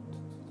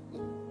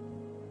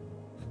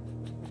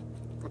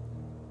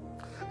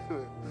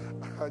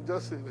 I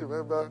just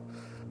remember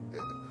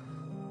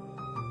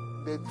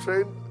they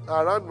train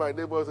around my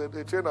neighbors,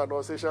 they train an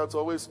association to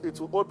always, it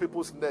will hold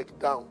people's neck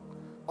down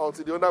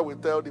until the owner will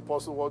tell the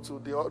person what to,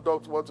 the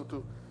dog what to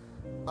do.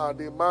 And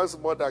the man's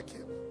mother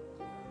came.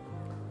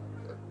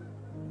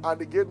 And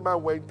the gate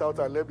man went out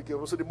and left the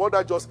gate. So the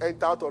mother just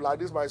entered out of, like,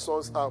 this my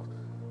son's house.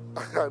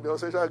 And the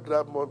association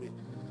grabbed mommy.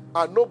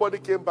 And nobody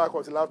came back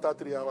until after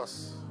 3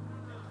 hours.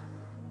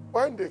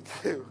 When they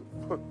came,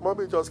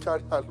 mommy just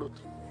carried her load.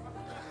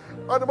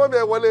 And the mommy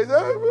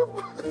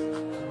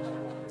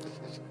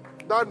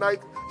that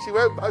night, she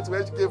went back to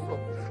where she came from.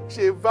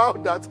 She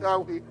vowed that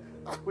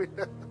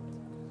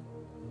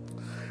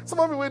some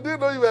of we didn't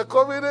know you were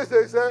coming. They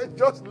said,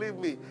 just leave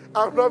me.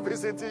 I'm not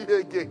visiting you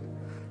again.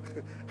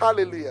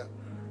 Hallelujah.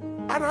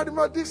 And I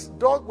remember this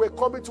dog were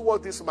coming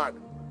towards this man.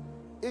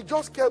 He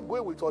just kept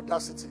going with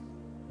audacity.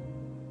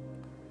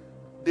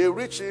 They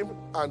reached him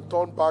and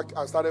turned back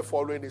and started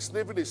following him,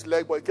 sniffing his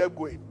leg, but he kept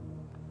going.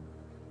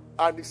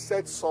 And he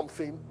said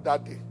something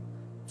that day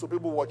to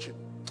people watching.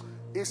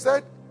 He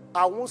said,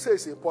 I won't say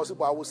it's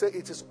impossible. I will say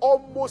it is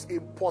almost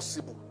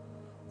impossible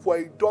for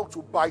a dog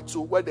to bite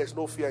you when there's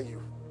no fear in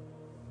you.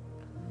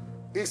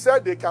 He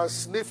said they can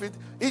sniff it.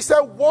 He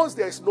said once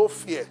there's no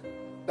fear,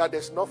 that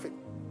there's nothing.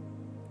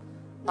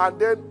 And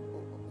then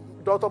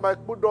Dr.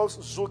 Mike Budov's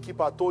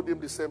zookeeper told him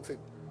the same thing.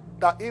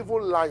 That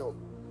even lion,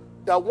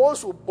 that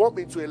once you bump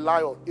into a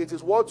lion, it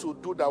is what you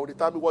do that will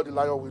determine what the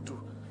lion will do.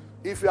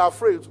 If you are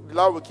afraid, the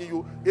lion will kill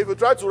you. If you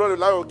try to run, the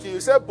lion will kill you.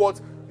 He said, but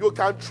you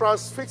can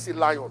transfix the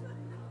lion.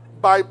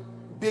 By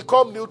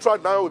become neutral,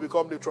 the lion will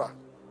become neutral.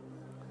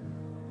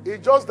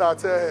 It's just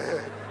that...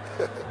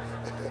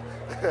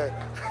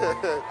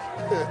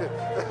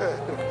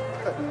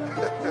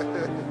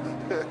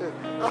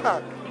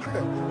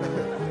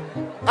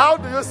 how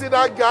do you see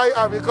that guy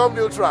and become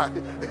neutral?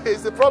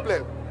 It's the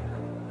problem.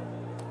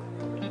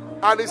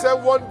 And he said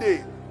one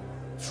day,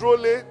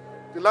 truly,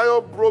 the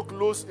lion broke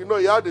loose. You know,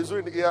 he had the zoo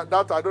in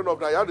that I don't know if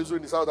he had the zoo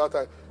in his house that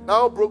time.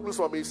 Now broke loose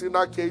from his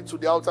inner cage to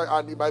the outside,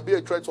 and it might be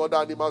a threat to other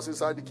animals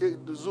inside the cage,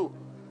 the zoo.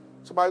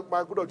 So my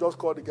good have just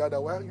called the guy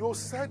that, well, you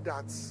said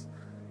that.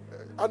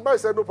 And my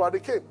said, no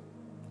problem, they came.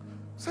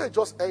 So he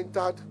just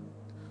entered.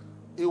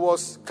 He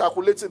was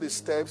calculating the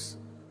steps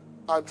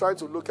and trying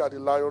to look at the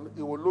lion.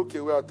 He would look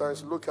away at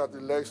times, look at the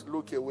legs,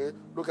 look away,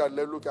 look at the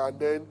leg, look at, and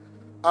then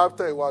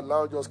after a while, the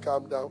lion just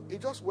calmed down. He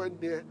just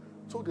went there,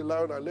 took the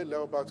lion and led the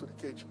lion back to the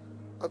cage.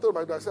 I told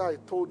my dad, I said, I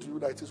told you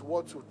that it is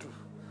what you do.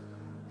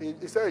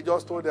 He said he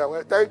just told them,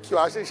 well, thank you.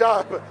 I said,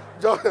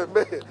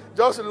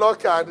 just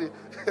look at it.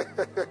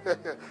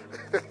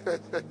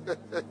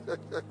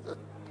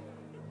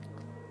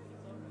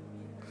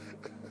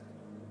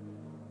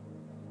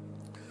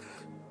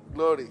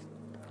 Glory.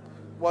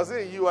 Was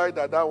it in UI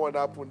that one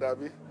happened,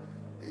 Abby?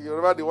 You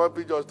remember the one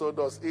P just told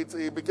us?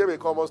 It became a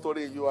common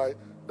story in UI.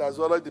 The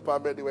zoology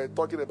department, they were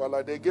talking about,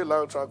 like, they gave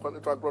lion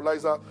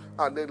tranquilizer,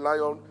 and then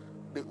lion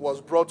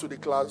was brought to the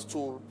class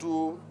to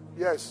do,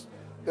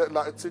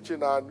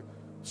 teaching. And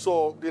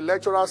so the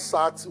lecturer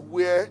sat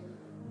where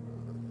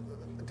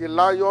the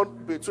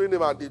lion between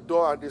him and the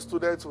door, and the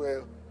students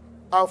were,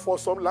 and for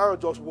some, lion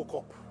just woke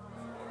up.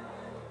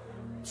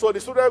 So the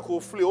student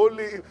could flee.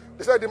 Only,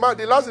 they said, the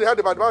last they had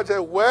the man said,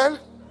 well,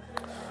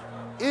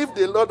 if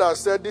the Lord has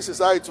said this is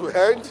how it will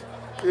end,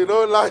 you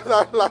know,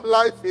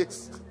 life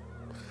is.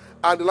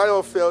 And the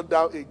lion fell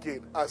down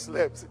again and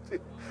slept.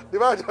 The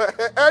man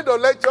end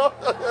of lecture.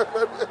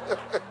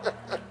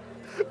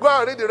 Go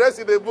and read the rest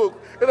in the book.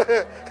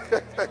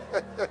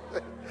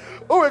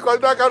 Who will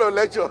conduct that kind of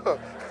lecture?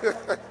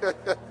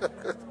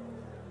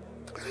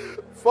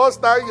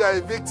 First time you are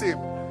a victim.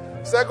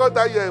 Second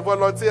time you are a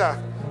volunteer.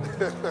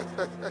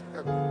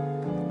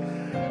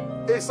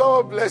 Is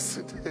someone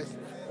blessed today?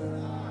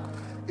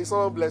 Is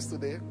someone blessed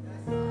today?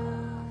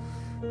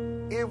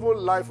 Even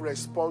life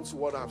responds to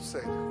what I've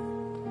said.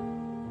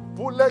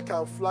 Bullet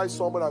can fly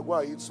someone and go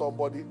and hit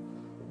somebody.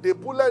 The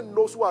bullet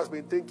knows who has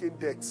been thinking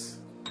death.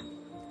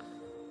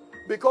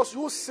 Because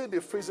you see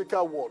the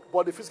physical world,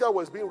 but the physical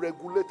world is being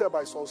regulated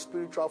by some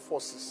spiritual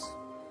forces.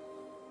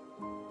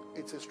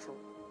 It is true.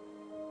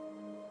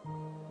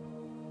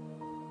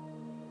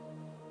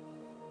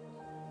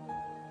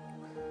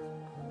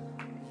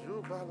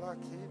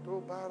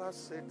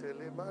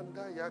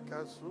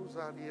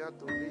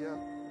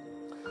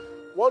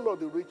 One of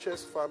the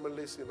richest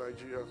families in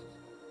Nigeria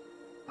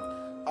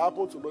I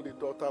happened to know the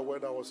daughter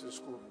when I was in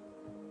school.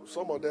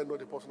 Some of them know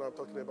the person I'm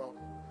talking about.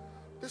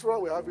 This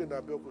one we're having in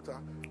Abeokuta.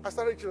 I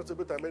started Children's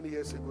Theatre many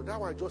years ago. That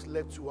one just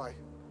left UI.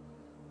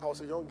 I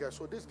was a young guy,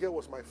 so this girl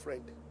was my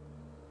friend.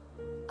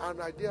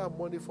 And I didn't have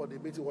money for the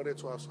meeting wanted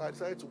to have, so I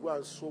decided to go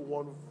and sow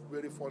one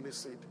very funny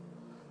seed.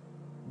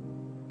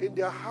 In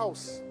their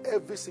house,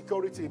 every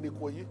security in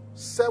Ikoyi,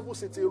 7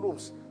 sitting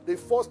rooms. The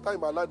first time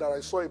in my life that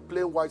I saw a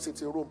plain white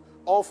sitting room,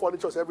 all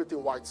furniture,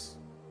 everything white.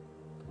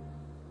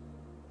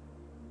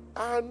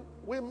 And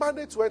we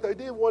managed to enter. I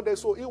didn't want them,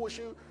 so we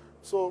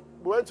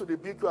went to the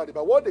BQ at the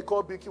back. What they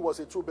call BQ was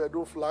a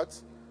 2-bedroom flat.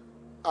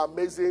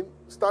 Amazing.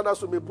 Standard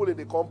swimming pool in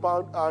the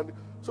compound. And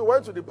so we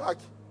went to the back.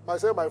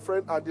 Myself, my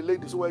friend, and the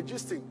ladies were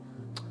gisting.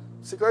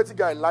 Security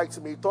guy liked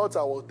me. He thought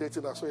I was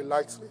dating her, so he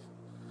liked me.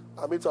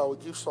 I mean, I would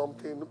give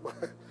something.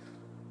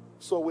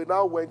 So we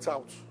now went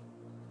out.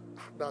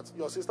 That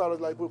your sister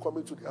was like, people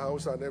coming to the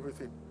house and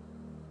everything.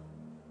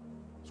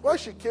 So when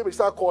she came, he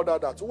started calling her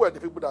that. Who were the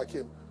people that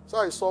came? So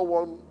I saw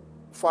one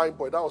fine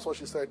boy. That was what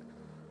she said.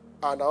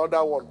 And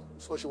another one.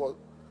 So she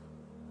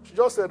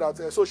just said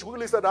that. So she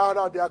quickly said,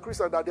 they are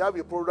Christian, that they have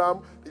a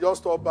program. They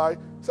just stopped by.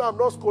 So I'm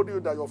not scolding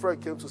you that your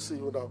friend came to see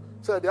you now.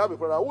 Said they have a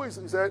program. Who is?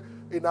 He said,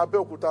 in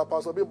Abeokuta,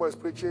 Pastor Bimbo is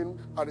preaching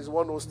and is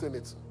one hosting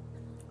it.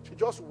 She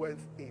just went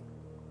in.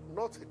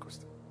 Not a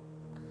Christian.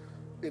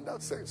 In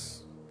that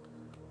sense.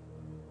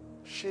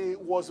 She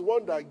was the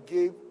one that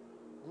gave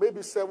maybe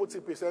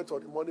 70%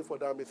 of the money for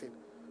that meeting.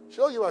 She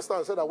don't give a stand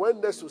and said that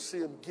when next to see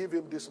him, give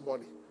him this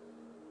money.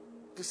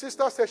 The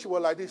sister said she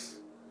was like this.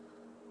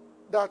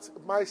 That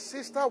my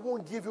sister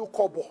won't give you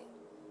kobo.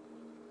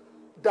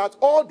 That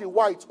all the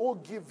whites who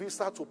give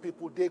visa to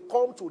people, they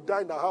come to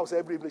dine in the house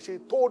every evening. She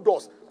told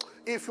us,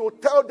 if you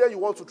tell them you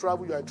want to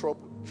travel, you are in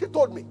trouble. She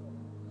told me.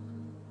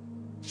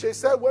 She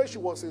said when she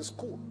was in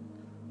school,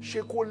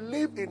 she could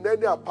live in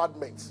any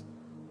apartment.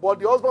 But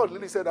the husband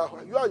literally said that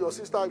you and your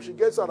sister, if she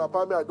gets an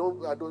apartment, I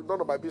don't,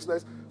 none of my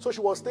business. So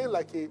she was staying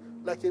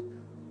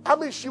I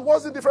mean, she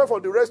wasn't different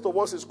from the rest of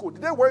us in school.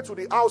 They went to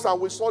the house and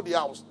we saw the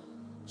house.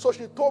 So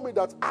she told me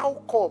that,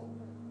 how come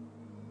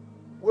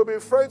we've been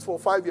friends for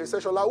 5 years?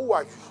 She said, like, who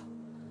are you?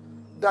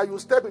 That you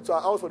step into her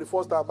house for the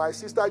first time, my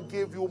sister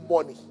gave you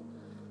money.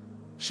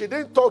 She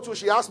didn't talk to you,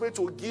 she asked me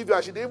to give you,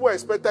 and she didn't even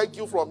expect thank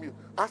you from you.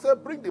 I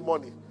said, bring the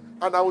money,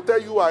 and I will tell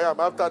you who I am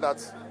after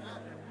that.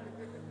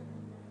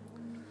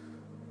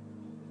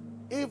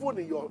 Even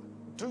in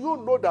do you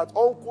know that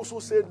uncles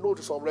who say no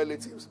to some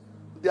relatives,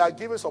 they are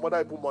giving some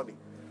other people money?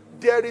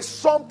 There is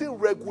something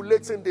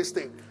regulating this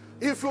thing.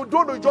 If you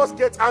don't, you just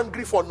get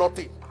angry for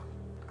nothing.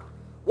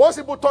 Once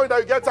people tell you that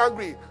you get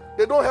angry,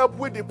 they don't help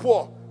with the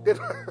poor. They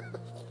don't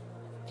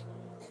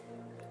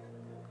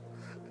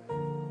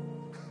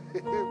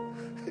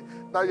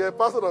now your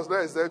pastor does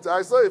not accept.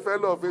 I saw a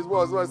fellow on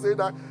Facebook was saying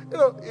that,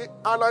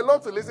 and I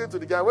love to listen to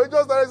the guy. When he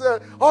just started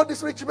saying, all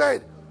these rich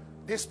men,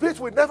 the speech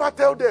will never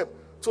tell them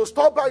to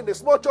stop by in the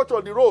small church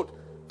on the road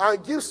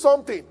and give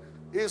something.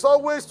 It's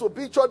always to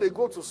be church they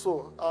go to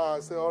sow. I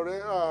say,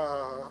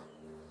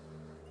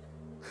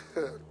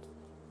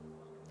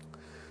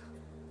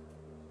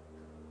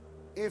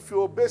 if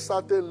you obey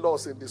certain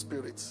laws in the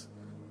spirit,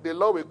 the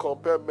law will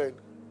compel men.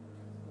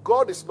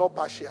 God is not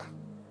partial.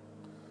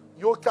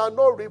 You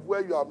cannot reap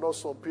where you have not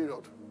sown,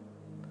 period.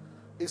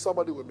 Is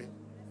somebody with me?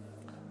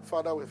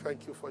 Father, we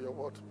thank you for your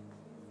word.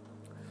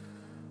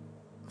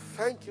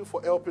 Thank you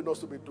for helping us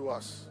to be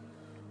doers.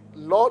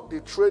 Lord,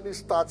 the training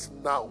starts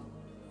now,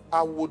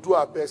 and we'll do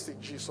our best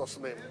in Jesus'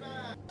 name.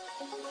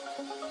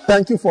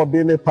 Thank you for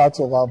being a part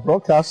of our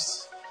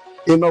broadcast.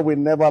 We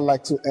never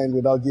like to end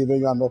without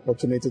giving you an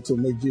opportunity to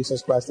make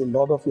Jesus Christ the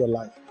Lord of your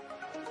life.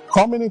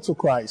 Coming into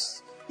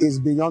Christ is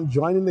beyond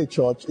joining a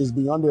church, is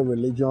beyond a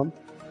religion.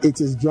 It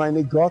is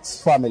joining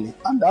God's family.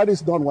 And that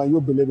is done when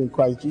you believe in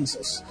Christ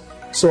Jesus.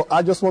 So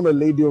I just want to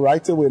lead you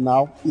right away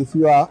now. If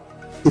you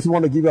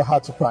want to give your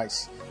heart to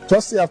Christ,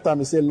 just say after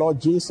me, say, Lord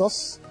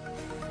Jesus,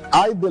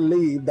 I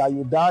believe that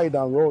you died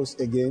and rose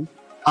again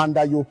and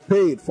that you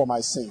paid for my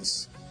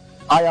sins.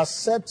 I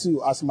accept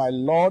you as my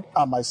Lord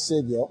and my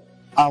Savior,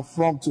 and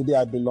from today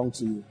I belong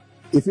to you.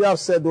 If you have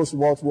said those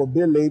words, will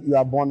be late, you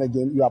are born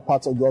again, you are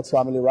part of God's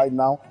family right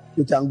now.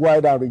 You can go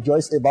ahead and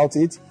rejoice about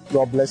it.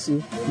 God bless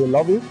you. We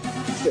love you.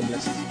 Stay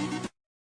blessed.